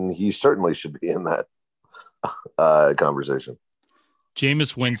games, then he certainly should be in that conversation.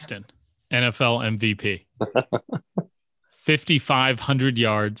 Jameis Winston, NFL MVP. 5,500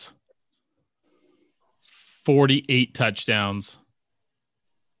 yards, 48 touchdowns,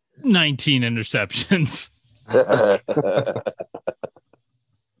 19 interceptions.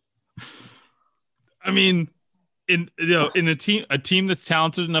 In a team that's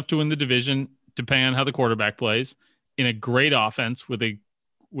talented enough to win the division, depending on how the quarterback plays, in a great offense with a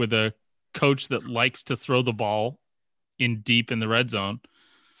coach that likes to throw the ball in deep in the red zone,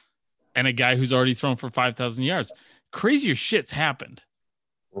 and a guy who's already thrown for 5,000 yards. Crazier shit's happened.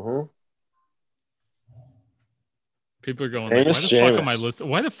 Mm-hmm. People are going, like,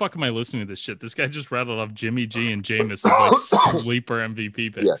 why the fuck am I listening to this shit? This guy just rattled off Jimmy G and Jameis as like sleeper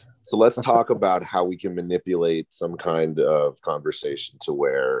MVP picks. Yeah. So let's talk about how we can manipulate some kind of conversation to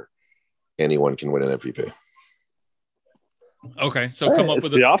where anyone can win an MVP. Okay, so come up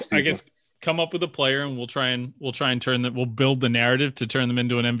with a player, and we'll try and we'll build the narrative to turn them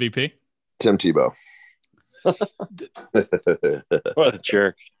into an MVP. Tim Tebow. What a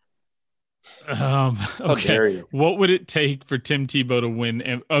jerk. Okay. What would it take for Tim Tebow to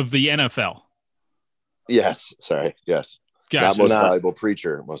win of the NFL? Yes. Sorry. Yes. Gotcha. Not most valuable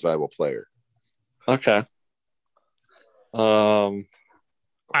preacher, most valuable player. Okay. It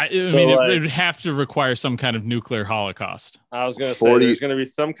would have to require some kind of nuclear holocaust. I was going to say there's going to be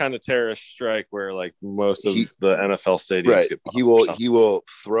some kind of terrorist strike where like most of the NFL stadiums get bombed. He will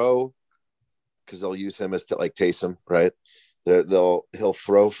throw, because they'll use him as like Taysom, right? He'll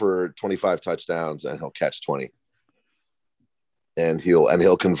throw for 25 touchdowns and he'll catch 20, and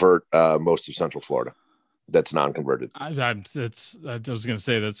he'll convert most of Central Florida that's non-converted. I was going to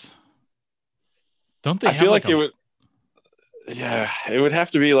say that's. Don't they? I feel like it would. Yeah, it would have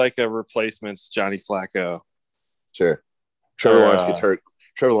to be like a replacements Johnny Flacco. Sure. Trevor Lawrence gets hurt.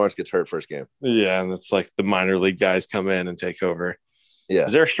 Trevor Lawrence gets hurt first game. Yeah, and it's like the minor league guys come in and take over. Yeah.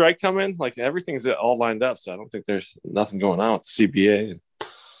 Is there a strike coming? Like everything's all lined up, so I don't think there's nothing going on with the CBA.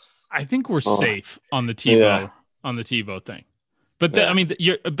 I think we're safe on the Tebow thing. But I mean,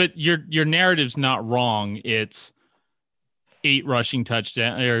 your narrative's not wrong. It's 8 rushing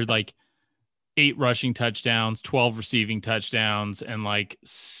touchdowns, or like 8 rushing touchdowns, 12 receiving touchdowns, and like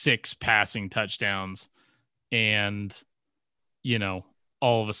 6 passing touchdowns. And, you know,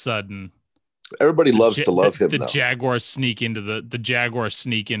 all of a sudden, everybody loves to love him. The Jaguars sneak into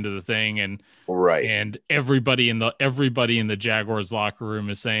the thing, and right. And everybody in the Jaguars locker room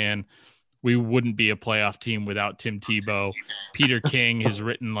is saying we wouldn't be a playoff team without Tim Tebow. Peter King has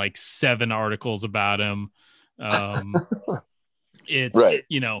written like 7 articles about him. It's right.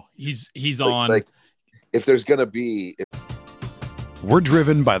 You know, he's on. Like, if there's gonna be. We're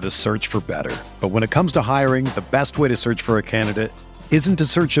driven by the search for better, but when it comes to hiring, the best way to search for a candidate isn't to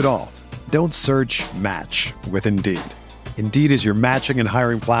search at all. Don't search, match with Indeed. Indeed is your matching and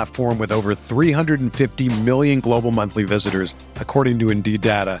hiring platform with over 350 million global monthly visitors, according to Indeed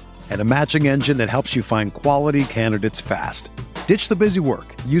data, and a matching engine that helps you find quality candidates fast. Ditch the busy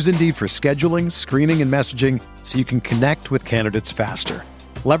work. Use Indeed for scheduling, screening, and messaging so you can connect with candidates faster.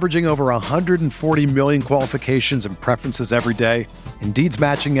 Leveraging over 140 million qualifications and preferences every day, Indeed's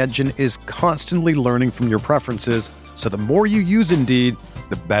matching engine is constantly learning from your preferences, so the more you use Indeed,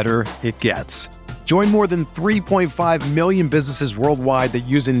 the better it gets. Join more than 3.5 million businesses worldwide that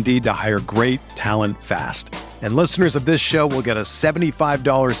use Indeed to hire great talent fast. And listeners of this show will get a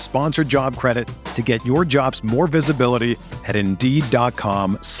 $75 sponsored job credit to get your jobs more visibility at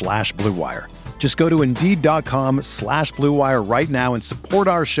Indeed.com/Blue Wire. Just go to Indeed.com/Blue Wire right now and support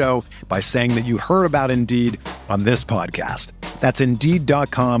our show by saying that you heard about Indeed on this podcast. That's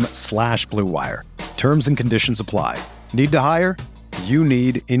Indeed.com/Blue Wire. Terms and conditions apply. Need to hire? You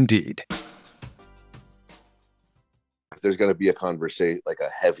need Indeed. If there's going to be a conversation, like a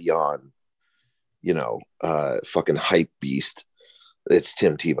heavy on, fucking hype beast, it's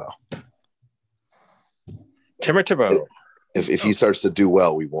Tim Tebow. Tim or Tebow? If he starts to do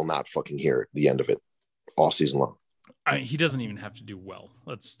well, we will not fucking hear the end of it all season long. I mean, he doesn't even have to do well.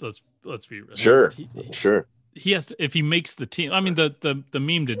 Let's be real. Sure. He has to, if he makes the team. I mean, the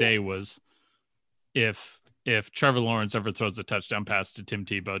meme today was if Trevor Lawrence ever throws a touchdown pass to Tim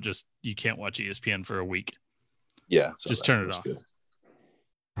Tebow, you can't watch ESPN for a week. Yeah, just turn it off. Good.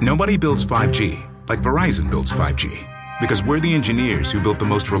 Nobody builds 5G like Verizon builds 5G, because we're the engineers who built the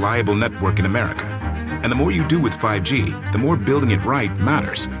most reliable network in America. And the more you do with 5G, the more building it right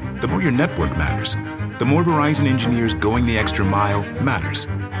matters. The more your network matters. The more Verizon engineers going the extra mile matters.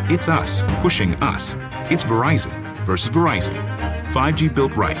 It's us pushing us. It's Verizon versus Verizon. 5G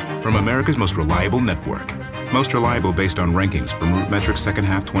built right from America's most reliable network. Most reliable based on rankings from RootMetrics second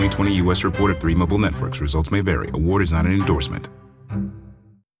half 2020 U.S. report of 3 mobile networks. Results may vary. Award is not an endorsement.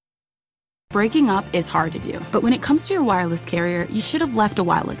 Breaking up is hard to do, but when it comes to your wireless carrier, you should have left a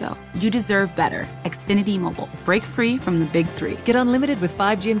while ago. You deserve better. Xfinity Mobile. Break free from the big 3. Get unlimited with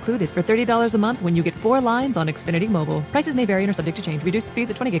 5G included for $30 a month when you get 4 lines on Xfinity Mobile. Prices may vary and are subject to change. Reduced speeds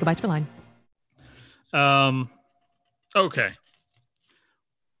at 20 gigabytes per line. Okay.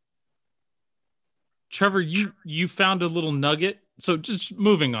 Trevor, you found a little nugget. So just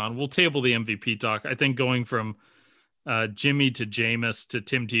moving on, we'll table the MVP talk. I think going from Jimmy to Jameis to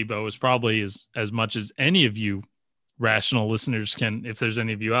Tim Tebow is probably as much as any of you rational listeners can, if there's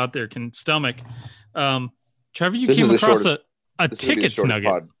any of you out there, can stomach. Trevor, you came across a tickets nugget.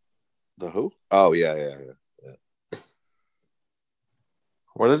 Pod. The who? Oh, yeah.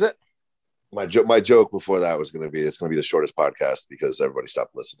 What is it? My joke before that was going to be, it's going to be the shortest podcast because everybody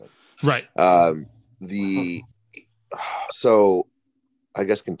stopped listening. Right. So I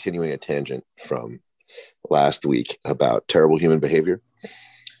guess continuing a tangent from last week about terrible human behavior.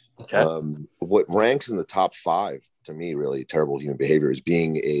 Okay. What ranks in the top 5 to me, really terrible human behavior, is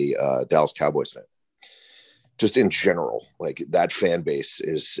being a Dallas Cowboys fan. Just in general, like that fan base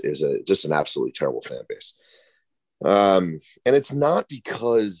is just an absolutely terrible fan base. And it's not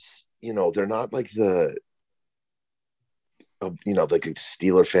because, they're not like the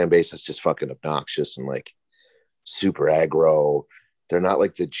Steeler fan base that's just fucking obnoxious and like super aggro. They're not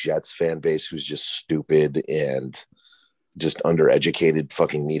like the Jets fan base who's just stupid and just undereducated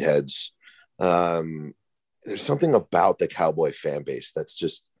fucking meatheads. There's something about the Cowboy fan base that's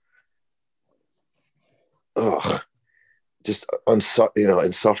just,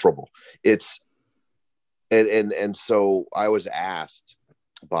 insufferable. It's and so I was asked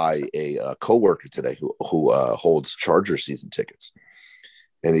by a coworker today who holds Charger season tickets,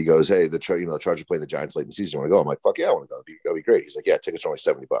 And he goes, "Hey, the Chargers play the Giants late in the season. You want to go?" I'm like, "Fuck yeah, I want to go. That'd be great." He's like, "Yeah, tickets are only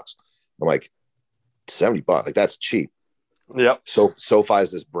 $70." I'm like, $70? Like, that's cheap. Yep. So SoFi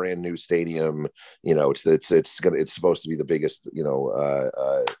is this brand new stadium. It's supposed to be the biggest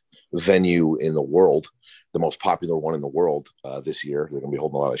venue in the world, the most popular one in the world this year. They're going to be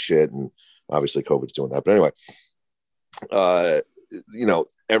holding a lot of shit, and obviously COVID's doing that. But anyway,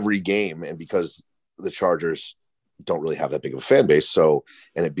 every game, and because the Chargers don't really have that big of a fan base, so,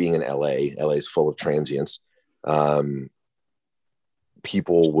 and it being in LA is full of transients.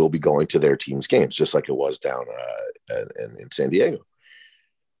 People will be going to their team's games, just like it was down in San Diego.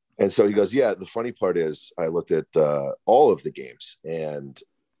 And so he goes, "Yeah, the funny part is I looked at all of the games, and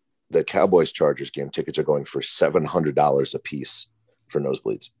the Cowboys Chargers game tickets are going for $700 a piece for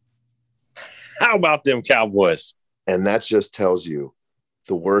nosebleeds." How about them Cowboys? And that just tells you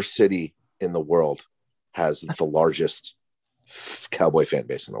the worst city in the world has the largest Cowboy fan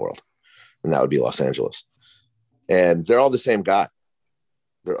base in the world. And that would be Los Angeles. And they're all the same guy.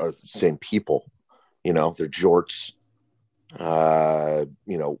 They're the same people, they're jorts,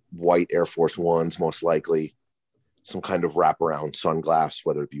 white Air Force Ones, most likely, some kind of wraparound sunglass,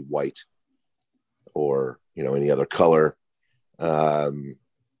 whether it be white or, any other color,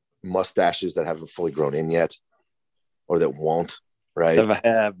 mustaches that haven't fully grown in yet or that won't, right? Never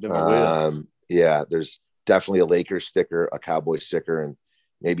have, never will. Yeah, there's definitely a Lakers sticker, a Cowboy sticker, and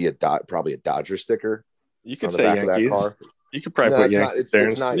maybe probably a Dodger sticker. You could say Yankees. You could probably put Yankees.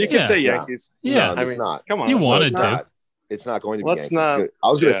 You could say Yankees. Yeah, no, it's not. Come on. You wanted to. It's not going to be Let's Yankees. I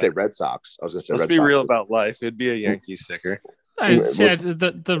was going to say Red Sox. Let's be real about life. It'd be a Yankees sticker.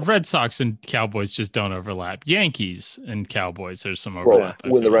 The Red Sox and Cowboys just don't overlap. Yankees and Cowboys, there's some overlap.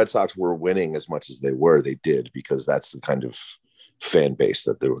 When the Red Sox were winning as much as they were, they did, because that's the kind of fan base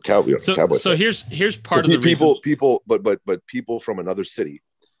that they were Cowboys. So here's part of the people, reason. but people from another city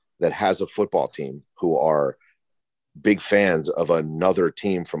that has a football team who are big fans of another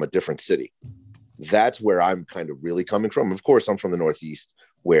team from a different city. That's where I'm kind of really coming from. Of course, I'm from the Northeast,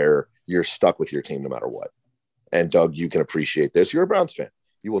 where you're stuck with your team no matter what. And Doug, you can appreciate this. You're a Browns fan.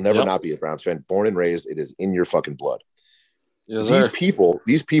 You will never not be a Browns fan. Born and raised, it is in your fucking blood. Yes,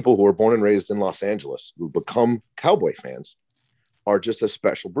 these people who are born and raised in Los Angeles, who become Cowboy fans, are just a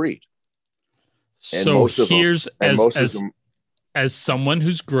special breed. And so most of here's them, as someone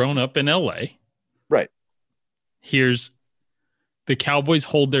who's grown up in LA, right? Here's the Cowboys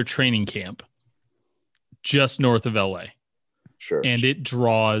hold their training camp just north of LA. Sure. And it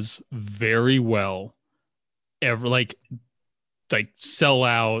draws very well. Like sell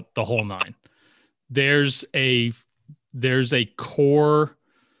out the whole nine. There's a core,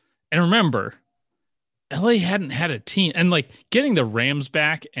 and remember, LA hadn't had a team, and like getting the Rams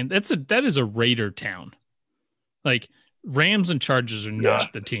back, and that is a Raider town. Like Rams and Chargers are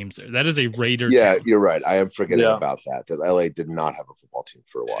not the teams there. That is a Raider town. Yeah, you're right. I am forgetting about that LA did not have a football team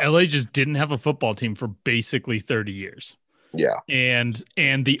for a while. LA just didn't have a football team for basically 30 years. Yeah. And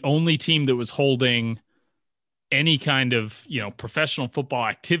the only team that was holding any kind of, professional football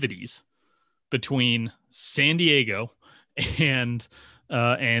activities between San Diego and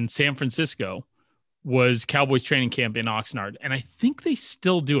San Francisco was Cowboys training camp in Oxnard. And I think they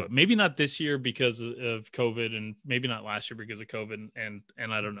still do it. Maybe not this year because of COVID, and maybe not last year because of COVID, and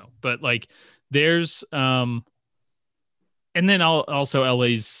I don't know. But like there's and then also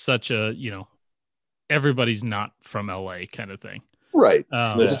LA's such a, everybody's not from LA kind of thing. Right.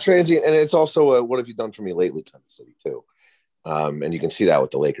 It's a transient, and it's also a what have you done for me lately kind of city too. And you can see that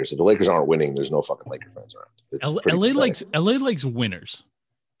with the Lakers. If the Lakers aren't winning, there's no fucking Laker fans around. LA likes winners.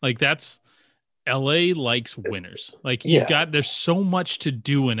 Like that's LA likes winners. Like there's so much to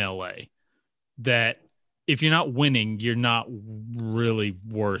do in LA that if you're not winning, you're not really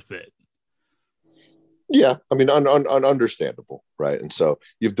worth it. Yeah, I mean, understandable, right? And so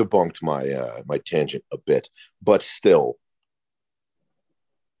you've debunked my tangent a bit, but still,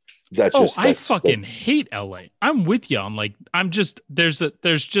 I fucking hate LA. I'm with you on there's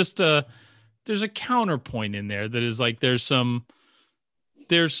a counterpoint in there that is like there's some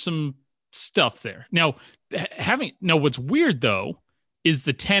stuff there. Now, what's weird though is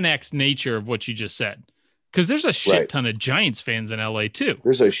the 10x nature of what you just said, because there's a shit ton of Giants fans in LA too.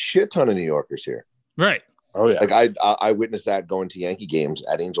 There's a shit ton of New Yorkers here. Right. Oh yeah. Like I witnessed that going to Yankee games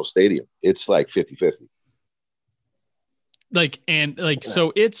at Angel Stadium. It's like 50-50.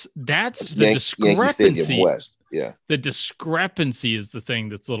 So that's the discrepancy. West. Yeah. The discrepancy is the thing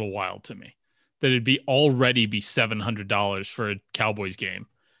that's a little wild to me. That it'd be $700 for a Cowboys game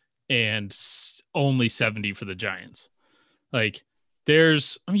and only $70 for the Giants. Like you've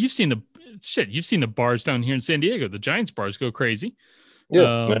seen the bars down here in San Diego. The Giants bars go crazy.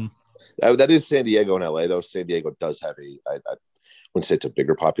 Yeah. That is San Diego and LA, though. San Diego does have I wouldn't say it's a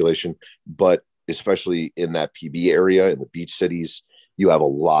bigger population, but especially in that PB area, in the beach cities, you have a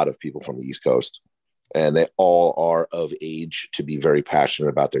lot of people from the East Coast, and they all are of age to be very passionate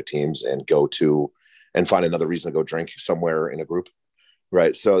about their teams and go to and find another reason to go drink somewhere in a group.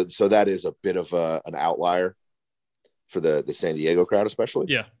 Right. So that is a bit of an outlier for the San Diego crowd, especially.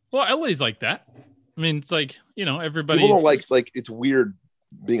 Yeah. Well, LA's like that. I mean, it's like, everybody. People don't like it's weird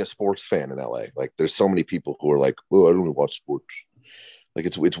being a sports fan in LA. Like, there's so many people who are like, oh, I don't really watch sports. Like,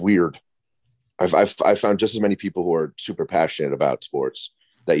 it's weird. I've found just as many people who are super passionate about sports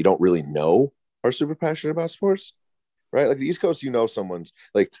that you don't really know are super passionate about sports, right? Like the East Coast, someone's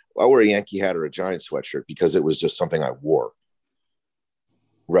like, I wear a Yankee hat or a Giants sweatshirt because it was just something I wore,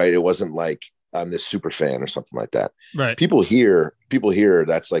 right? It wasn't like I'm this super fan or something like that. Right. People here,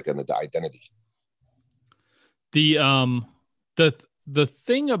 that's like an identity. The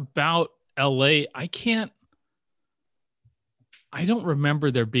thing about LA, I don't remember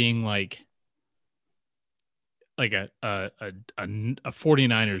there being like a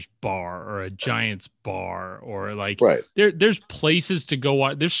 49ers bar or a Giants bar or like right. There's places to go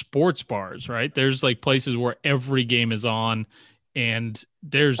watch. There's sports bars, right? There's like places where every game is on, and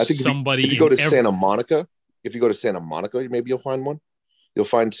there's somebody. If you go to Santa Monica, maybe you'll find one. You'll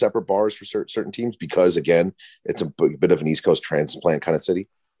find separate bars for certain teams because, again, it's a bit of an East Coast transplant kind of city,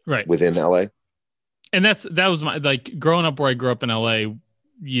 right, within LA. And that was my, like, growing up where I grew up in LA.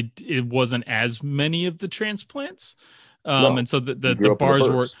 It wasn't as many of the transplants, and so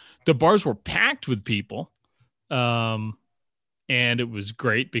the bars were packed with people, and it was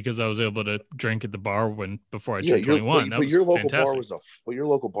great because I was able to drink at the bar before I turned 21. But your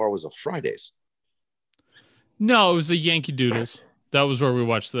local bar was a Fridays. No, it was a Yankee Doodles. That was where we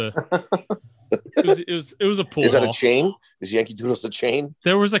watched the. It was a pool. Is that hall. a chain? Is Yankee Doodles a chain?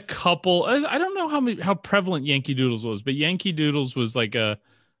 There was a couple. I don't know how prevalent Yankee Doodles was, but Yankee Doodles was like a.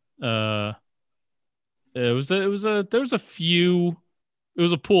 There was a few. It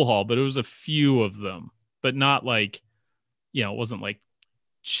was a pool hall, but it was a few of them, but not like, it wasn't like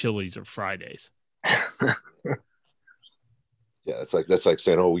Chili's or Fridays. Yeah, that's like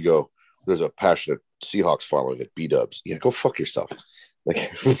saying, oh, there's a passionate Seahawks following at B-Dubs. Yeah, go fuck yourself.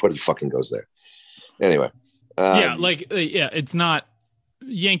 Like, everybody fucking goes there. Anyway. It's not.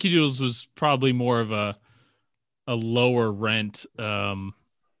 Yankee Doodles was probably more of a lower rent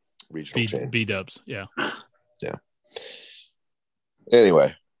regional chain. B-Dubs. Yeah. Yeah.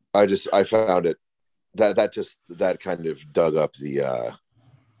 Anyway, I found it that kind of dug up the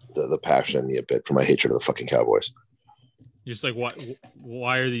passion in me a bit for my hatred of the fucking Cowboys. You're just like,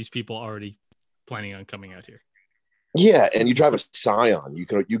 why are these people already planning on coming out here? Yeah, and you drive a Scion. You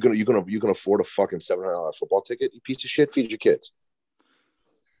can afford a fucking $700 football ticket. You piece of shit. Feed your kids.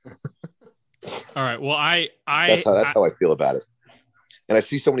 All right. Well, that's how I feel about it. And I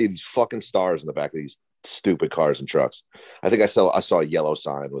see so many of these fucking stars in the back of these stupid cars and trucks. I think I saw a yellow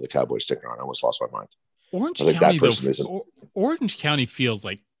sign with a Cowboy sticker on. I almost lost my mind. Orange County feels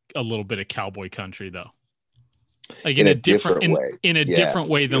like a little bit of cowboy country, thoh. Like in a different way. In a different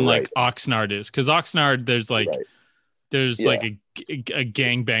way than like Oxnard is, because Oxnard there's like like a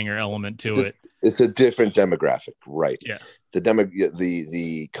gangbanger element to it. It's a different demographic, right? Yeah.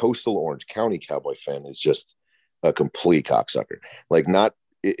 The coastal Orange County Cowboy fan is just a complete cocksucker. Like, not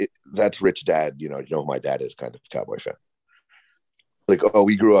that's rich dad. You know who my dad is, kind of Cowboy fan. Like, oh,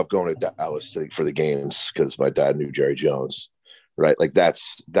 we grew up going to Dallas for the games because my dad knew Jerry Jones, right? Like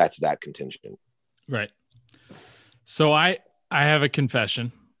that's that contingent, right? So I have a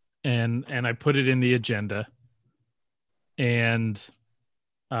confession, and I put it in the agenda, and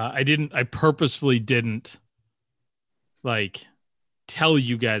I purposefully didn't like tell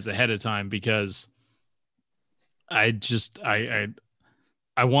you guys ahead of time because I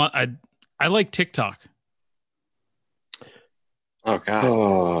like TikTok. Oh God.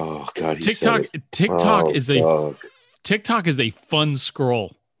 Oh God. TikTok is a fun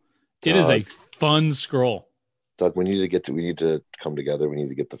scroll. It is a fun scroll. Doug, we need to come together. We need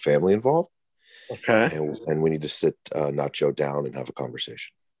to get the family involved. Okay. And we need to sit Nacho down and have a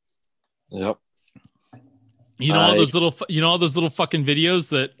conversation. Yep. All those little fucking videos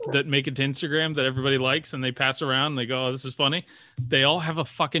that make it to Instagram that everybody likes and they pass around and they go, oh, this is funny. They all have a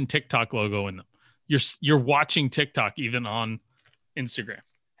fucking TikTok logo in them. You're watching TikTok even on Instagram.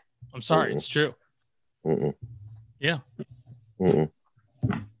 I'm sorry. It's true. Yeah.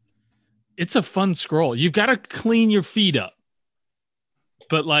 It's a fun scroll. You've got to clean your feed up.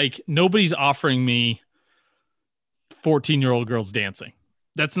 But like, nobody's offering me 14-year-old girls dancing.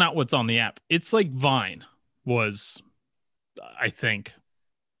 That's not what's on the app. It's like Vine was, I think,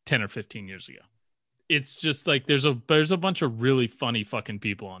 10 or 15 years ago. It's just like there's a bunch of really funny fucking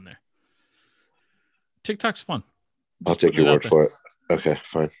people on there. TikTok's fun. I'll take your word for it. Okay,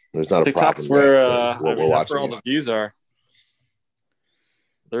 fine. There's not a problem. TikTok's where we're that's where all watching. the views are.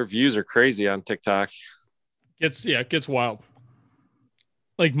 Their views are crazy on TikTok. It gets wild.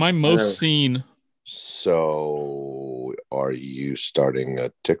 Like my most seen. So, are you starting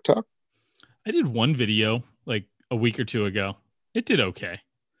a TikTok? I did one video like a week or two ago. It did okay.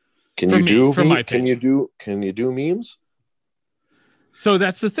 Can you do memes? So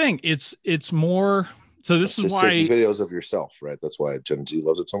that's the thing. It's more. So this is why videos of yourself, right? That's why Gen Z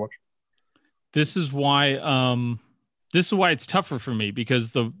loves it so much. This is why it's tougher for me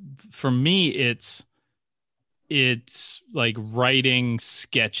because for me it's like writing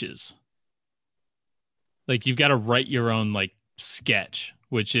sketches. Like you've got to write your own like sketch,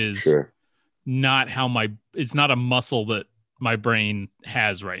 which is not it's not a muscle that my brain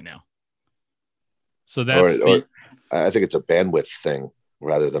has right now. So that's I think it's a bandwidth thing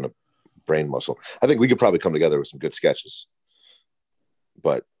rather than a brain muscle. I think we could probably come together with some good sketches.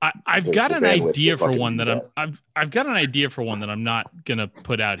 But I've got an idea for one that I've got an idea for one that I'm not gonna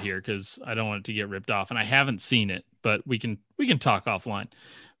put out here because I don't want it to get ripped off, and I haven't seen it, but we can talk offline.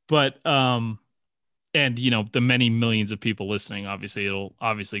 But and the many millions of people listening, obviously it'll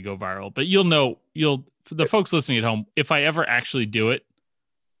obviously go viral. But for the folks listening at home, if I ever actually do it,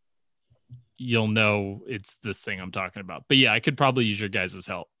 you'll know it's this thing I'm talking about. But yeah, I could probably use your guys'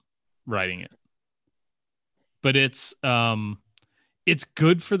 help writing it. But it's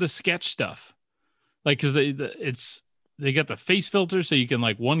good for the sketch stuff. Like, cause they got the face filter. So you can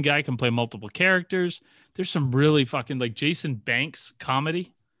like, one guy can play multiple characters. There's some really fucking like Jason Banks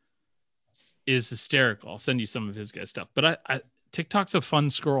comedy is hysterical. I'll send you some of his guys' stuff, but TikTok's a fun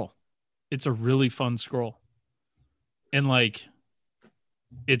scroll. It's a really fun scroll. And like,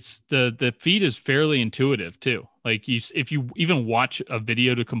 it's the feed is fairly intuitive too. Like if you even watch a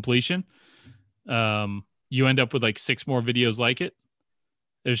video to completion, you end up with like 6 more videos like it.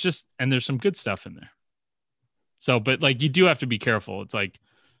 There's some good stuff in there. So, but like you do have to be careful. It's like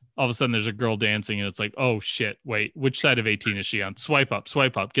all of a sudden there's a girl dancing and it's like, oh shit, wait, which side of 18 is she on? Swipe up,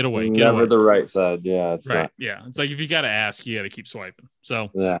 get away, get Never away. the right side. Yeah, it's right. Not. Yeah, it's like if you got to ask, you got to keep swiping. So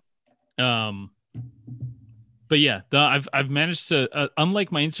yeah. But yeah, I've managed to,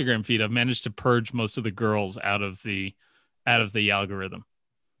 unlike my Instagram feed, I've managed to purge most of the girls out of the algorithm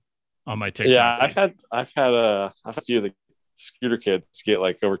on my TikTok. Yeah, feed. I've had a few of the scooter kids get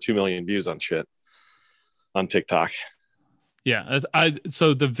like over 2 million views on shit on TikTok. Yeah,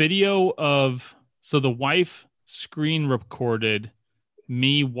 so the video the wife screen recorded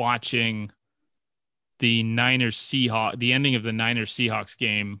me watching the ending of the Niners Seahawks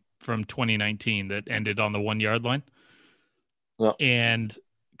game from 2019 that ended on the 1 yard line. Yep. And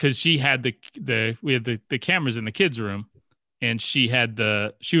because she had we had the cameras in the kids' room, and she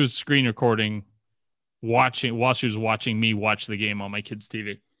was screen recording while she was watching me watch the game on my kids'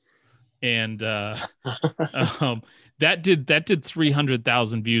 TV. And that did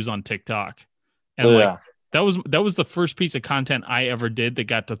 300,000 views on TikTok. And that was the first piece of content I ever did that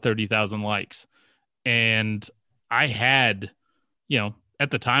got to 30,000 likes. And I had,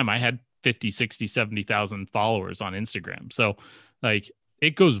 at the time I had 50, 60, 70,000 followers on Instagram. So like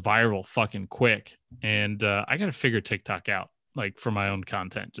it goes viral fucking quick. And I got to figure TikTok out like for my own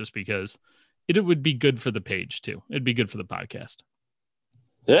content, just because it would be good for the page too. It'd be good for the podcast.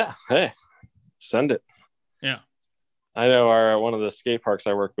 Yeah. Hey, send it. Yeah. I know one of the skate parks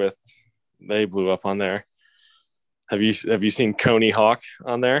I work with, they blew up on there. Have you seen Coney Hawk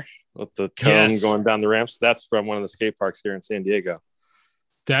on there with the cone going down the ramps? That's from one of the skate parks here in San Diego.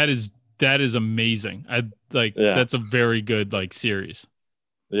 That is amazing. That's a very good like series.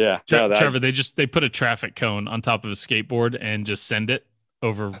 Yeah. Trevor, they put a traffic cone on top of a skateboard and just send it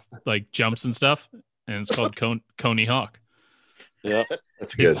over like jumps and stuff. And it's called Coney Hawk. Yeah.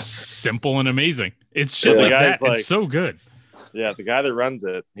 That's good. It's simple and amazing. It's shit like that. It's so good. Yeah. The guy that runs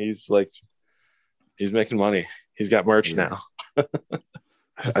it, he's making money. He's got merch now.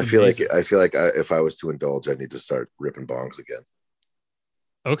 I feel like if I was to indulge, I need to start ripping bongs again.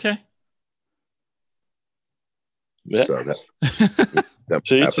 Okay. Yeah. So that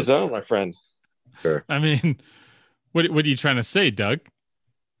to each his own, my friend. Sure. I mean, what are you trying to say, Doug?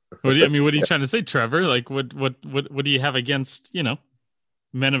 What are you trying to say, Trevor? Like, what do you have against,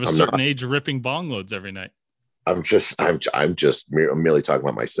 men of a certain age ripping bong loads every night? I'm just merely talking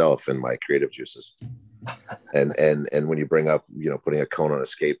about myself and my creative juices. And when you bring up, putting a cone on a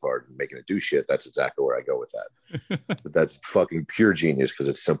skateboard and making it do shit, that's exactly where I go with that. But that's fucking pure genius because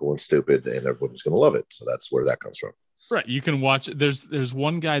it's simple and stupid and everybody's going to love it. So that's where that comes from. Right, you can watch. There's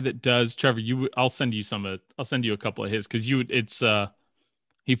one guy that does. Trevor, I'll send you I'll send you a couple of his because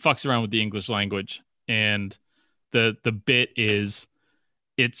he fucks around with the English language, and the bit is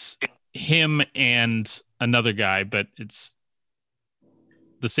it's him and another guy, but it's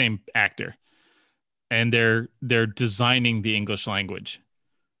the same actor, and they're designing the English language,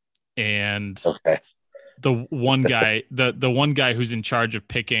 and the one guy the one guy who's in charge of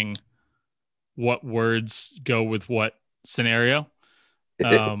picking what words go with what scenario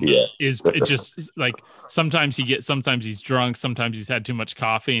is it just like sometimes he's drunk, sometimes he's had too much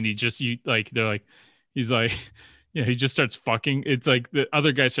coffee, and he just starts fucking. It's like the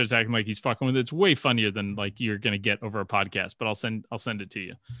other guy starts acting like he's fucking with it. It's way funnier than like you're gonna get over a podcast, but I'll send it to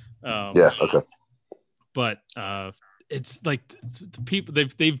you. Okay. But it's like the people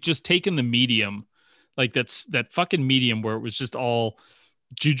they've just taken the medium, like that fucking medium where it was just all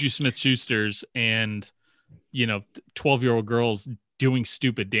Juju Smith-Schusters and 12-year-old girls doing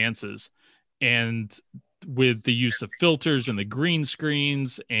stupid dances, and with the use of filters and the green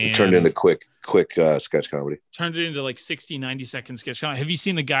screens, and turned into quick sketch comedy. Turned it into like 60-90 second sketch comedy. Have you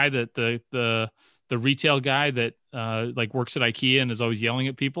seen the guy that the retail guy that like works at IKEA and is always yelling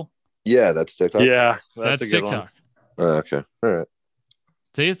at people? Yeah, that's TikTok. Yeah, that's TikTok. Okay, all right.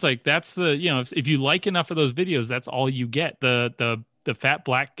 See, it's like that's the if you like enough of those videos, that's all you get. The fat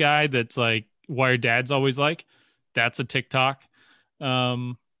black guy that's like why your dad's always like, that's a TikTok.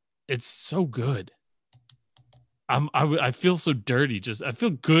 It's so good. I feel so dirty. I feel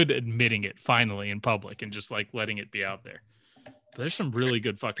good admitting it finally in public and just like letting it be out there. But there's some really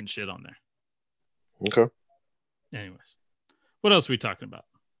good fucking shit on there. Okay. Anyways, what else are we talking about?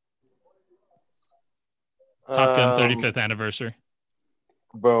 Top Gun 35th anniversary.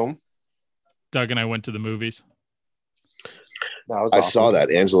 Boom. Doug and I went to the movies. That was I awesome. saw that.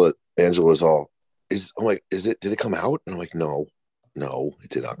 Angela was all, I'm like, did it come out? And I'm like, no, it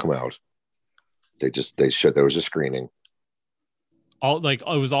did not come out. There was a screening. It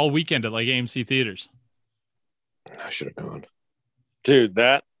was all weekend at like AMC theaters. I should have gone. Dude,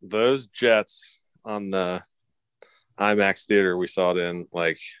 those jets on the IMAX theater we saw it in,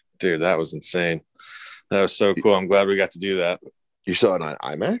 like, dude, that was insane. That was so cool. I'm glad we got to do that. You saw it on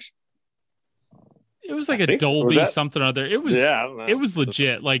IMAX? It was like a Dolby something or other. It was I don't know. It was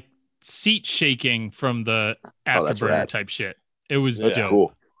legit, like seat shaking from the afterburner type shit. It was dope.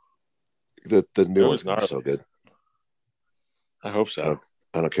 Cool. The new one's so good. I hope so.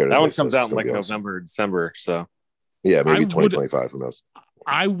 I don't care. That one comes out in like November, December. So yeah, maybe 2025. Who knows?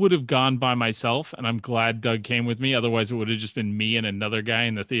 I would have gone by myself, and I'm glad Doug came with me. Otherwise, it would have just been me and another guy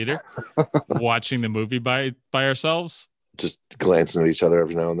in the theater watching the movie by ourselves. Just glancing at each other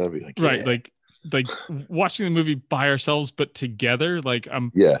every now and then. Be like, right, like watching the movie by ourselves, but together. Like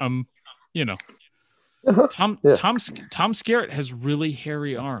I'm Tom Skerritt has really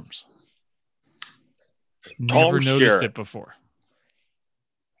hairy arms. Never noticed it before.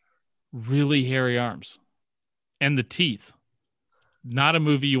 Really hairy arms, and the teeth. Not a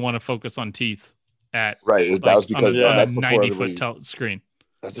movie you want to focus on teeth at. Right. That was because that's before 90-foot screen.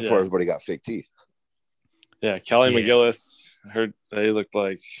 That's before everybody got fake teeth. Yeah, Kelly McGillis. They looked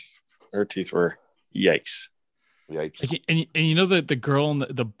like her teeth were yikes. And you know the girl in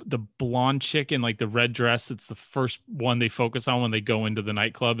the blonde chick in like the red dress. That's the first one they focus on when they go into the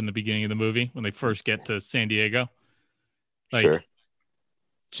nightclub in the beginning of the movie when they first get to San Diego. Like, sure.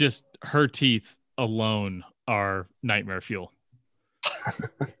 Just her teeth alone are nightmare fuel.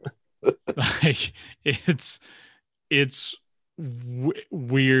 Like it's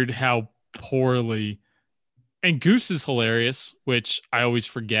weird how poorly. And Goose is hilarious, which I always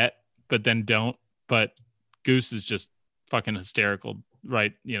forget, but then don't. But Goose is just fucking hysterical,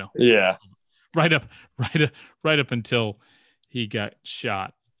 right? Yeah, right up until he got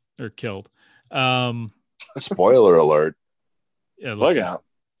shot or killed. Spoiler alert! Yeah, look out!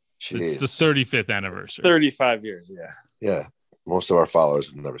 It's the 35th anniversary. 35 years, yeah. Yeah, most of our followers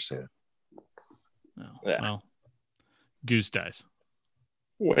have never seen it. Oh, yeah. Well, Goose dies.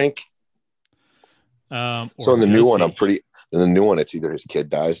 Wink. So in the new one, it's either his kid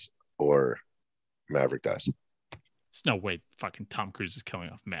dies or Maverick dies. There's no way fucking Tom Cruise is killing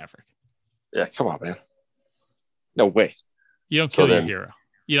off Maverick. Yeah, come on, man. No way. You don't kill your hero.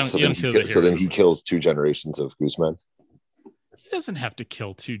 You don't kill the hero. So then he kills 2 generations of Goosemen. He doesn't have to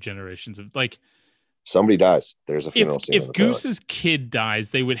kill 2 generations of like. Somebody dies. There's a funeral scene. If Goose's kid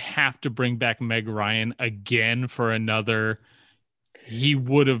dies, they would have to bring back Meg Ryan again for another. He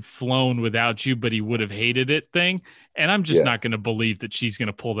would have flown without you, but he would have hated it thing. And I'm just not going to believe that she's going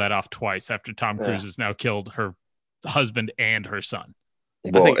to pull that off twice after Tom Cruise has now killed her husband and her son.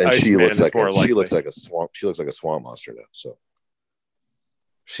 Well, and Iceman she looks like more she looks likely. like a swamp. She looks like a swamp monster now. So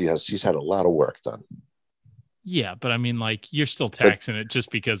she's had a lot of work done. Yeah, but I mean, like, you're still taxing it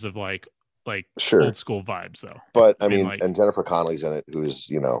just because of like Sure. old school vibes, though. But I mean, like, and Jennifer Connelly's in it, who's,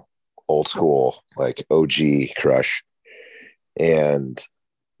 you know, old school, like OG crush. And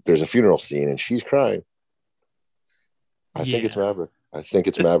there's a funeral scene and she's crying. I think it's Maverick.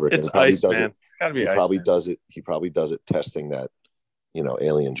 Maverick. It's and he probably Ice, does man. it. It's gotta be He Ice, probably man. does it. He probably does it testing that, you know,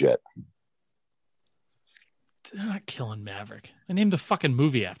 alien jet. they're not killing Maverick. They named the fucking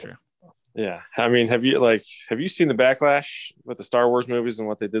movie after him. Yeah, I mean, have you seen the backlash with the Star Wars movies and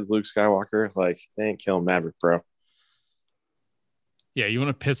what they did with Luke Skywalker? Like, they ain't killing Maverick, bro. Yeah, you want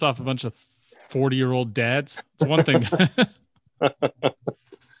to piss off a bunch of 40-year-old dads? It's one thing.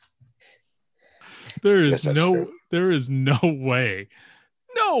 There is no way.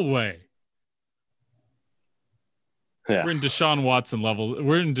 No way. Yeah, We're in Deshaun Watson levels.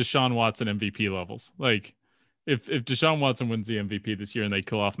 We're in Deshaun Watson MVP levels. Like, if Deshaun Watson wins the MVP this year and they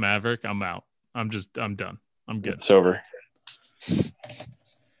kill off Maverick, I'm out. I'm done. I'm good. it's over.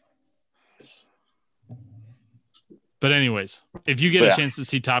 But anyways, if you get a chance to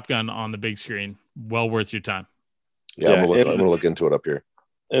see Top Gun on the big screen, well worth your time. Yeah, I'm gonna look into it up here.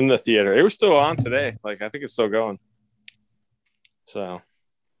 In the theater. It was still on today. Like, I think it's still going. So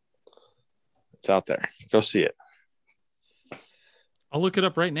it's out there. Go see it. I'll look it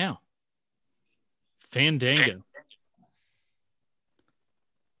up right now. Fandango.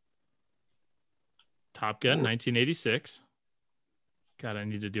 Top Gun, 1986. God, I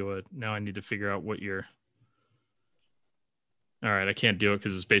need to figure out what your... All right, I can't do it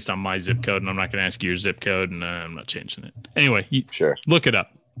because it's based on my zip code, and I'm not going to ask you your zip code, and I'm not changing it. Anyway, Sure. Look it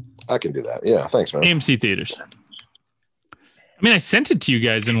up. I can do that. Yeah, thanks, man. AMC Theaters. I mean, I sent it to you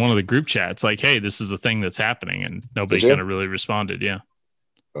guys in one of the group chats, like, hey, this is the thing that's happening, and nobody kind of really responded. Yeah.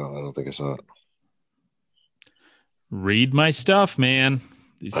 Oh, I don't think I saw it. Read my stuff, man.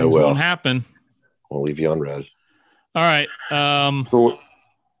 These I things will. won't happen. I'll leave you on red. All right.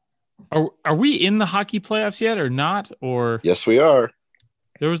 Are we in the hockey playoffs yet or not? Or Yes, we are.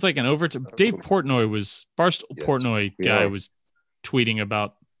 there was like an overtime. Dave Portnoy was Barstool Portnoy guy was tweeting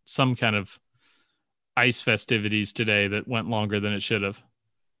about some kind of ice festivities today that went longer than it should have.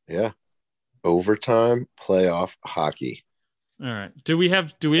 Yeah. Overtime playoff hockey. All right. Do we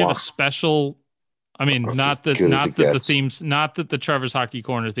have a special? I mean, That's not as good as it that the gets. themes, not that the Trevor's Hockey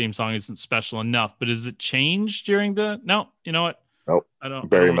Corner theme song isn't special enough, but is it changed during the? No, you know what? Nope. I don't.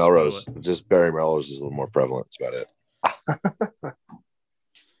 Barry I don't wanna Melrose. spoil it. Just Barry Melrose is a little more prevalent. That's about it.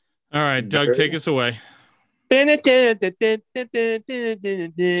 All right, Doug, take us away.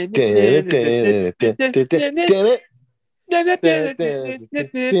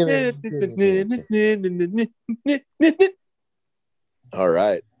 All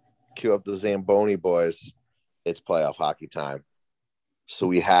right. Cue up the Zamboni boys. It's playoff hockey time. So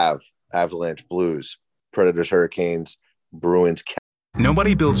we have Avalanche Blues, Predators Hurricanes, Bruins.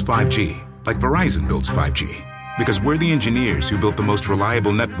 Nobody builds 5G like Verizon builds 5G. Because we're the engineers who built the most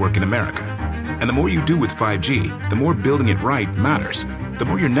reliable network in America. And the more you do with 5G, the more building it right matters. The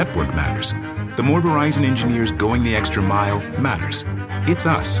more your network matters. The more Verizon engineers going the extra mile matters. It's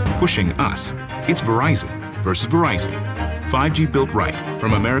us pushing us. It's Verizon versus Verizon. 5G built right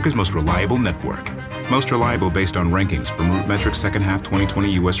from America's most reliable network. Most reliable based on rankings from RootMetrics second half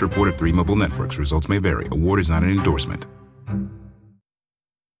 2020 U.S. report of 3 mobile networks. Results may vary. Award is not an endorsement.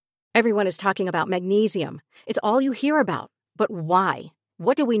 Everyone is talking about magnesium. It's all you hear about. But why?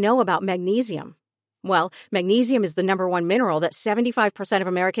 What do we know about magnesium? Well, magnesium is the number one mineral that 75% of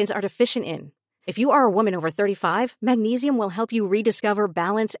Americans are deficient in. If you are a woman over 35, magnesium will help you rediscover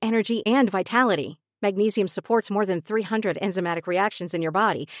balance, energy, and vitality. Magnesium supports more than 300 enzymatic reactions in your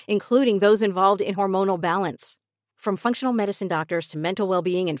body, including those involved in hormonal balance. From functional medicine doctors to mental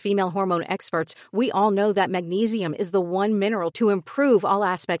well-being and female hormone experts, we all know that magnesium is the one mineral to improve all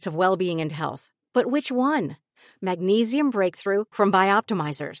aspects of well-being and health. But which one? Magnesium Breakthrough from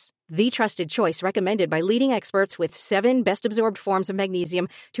Bioptimizers, the trusted choice recommended by leading experts with 7 best-absorbed forms of magnesium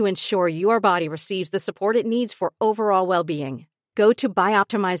to ensure your body receives the support it needs for overall well-being. Go to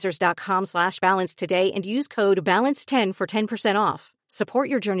bioptimizers.com/balance today and use code BALANCE10 for 10% off. Support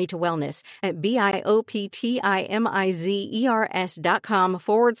your journey to wellness at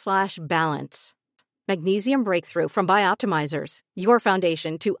bioptimizers.com/balance. Magnesium Breakthrough from Bioptimizers, your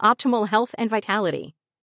foundation to optimal health and vitality.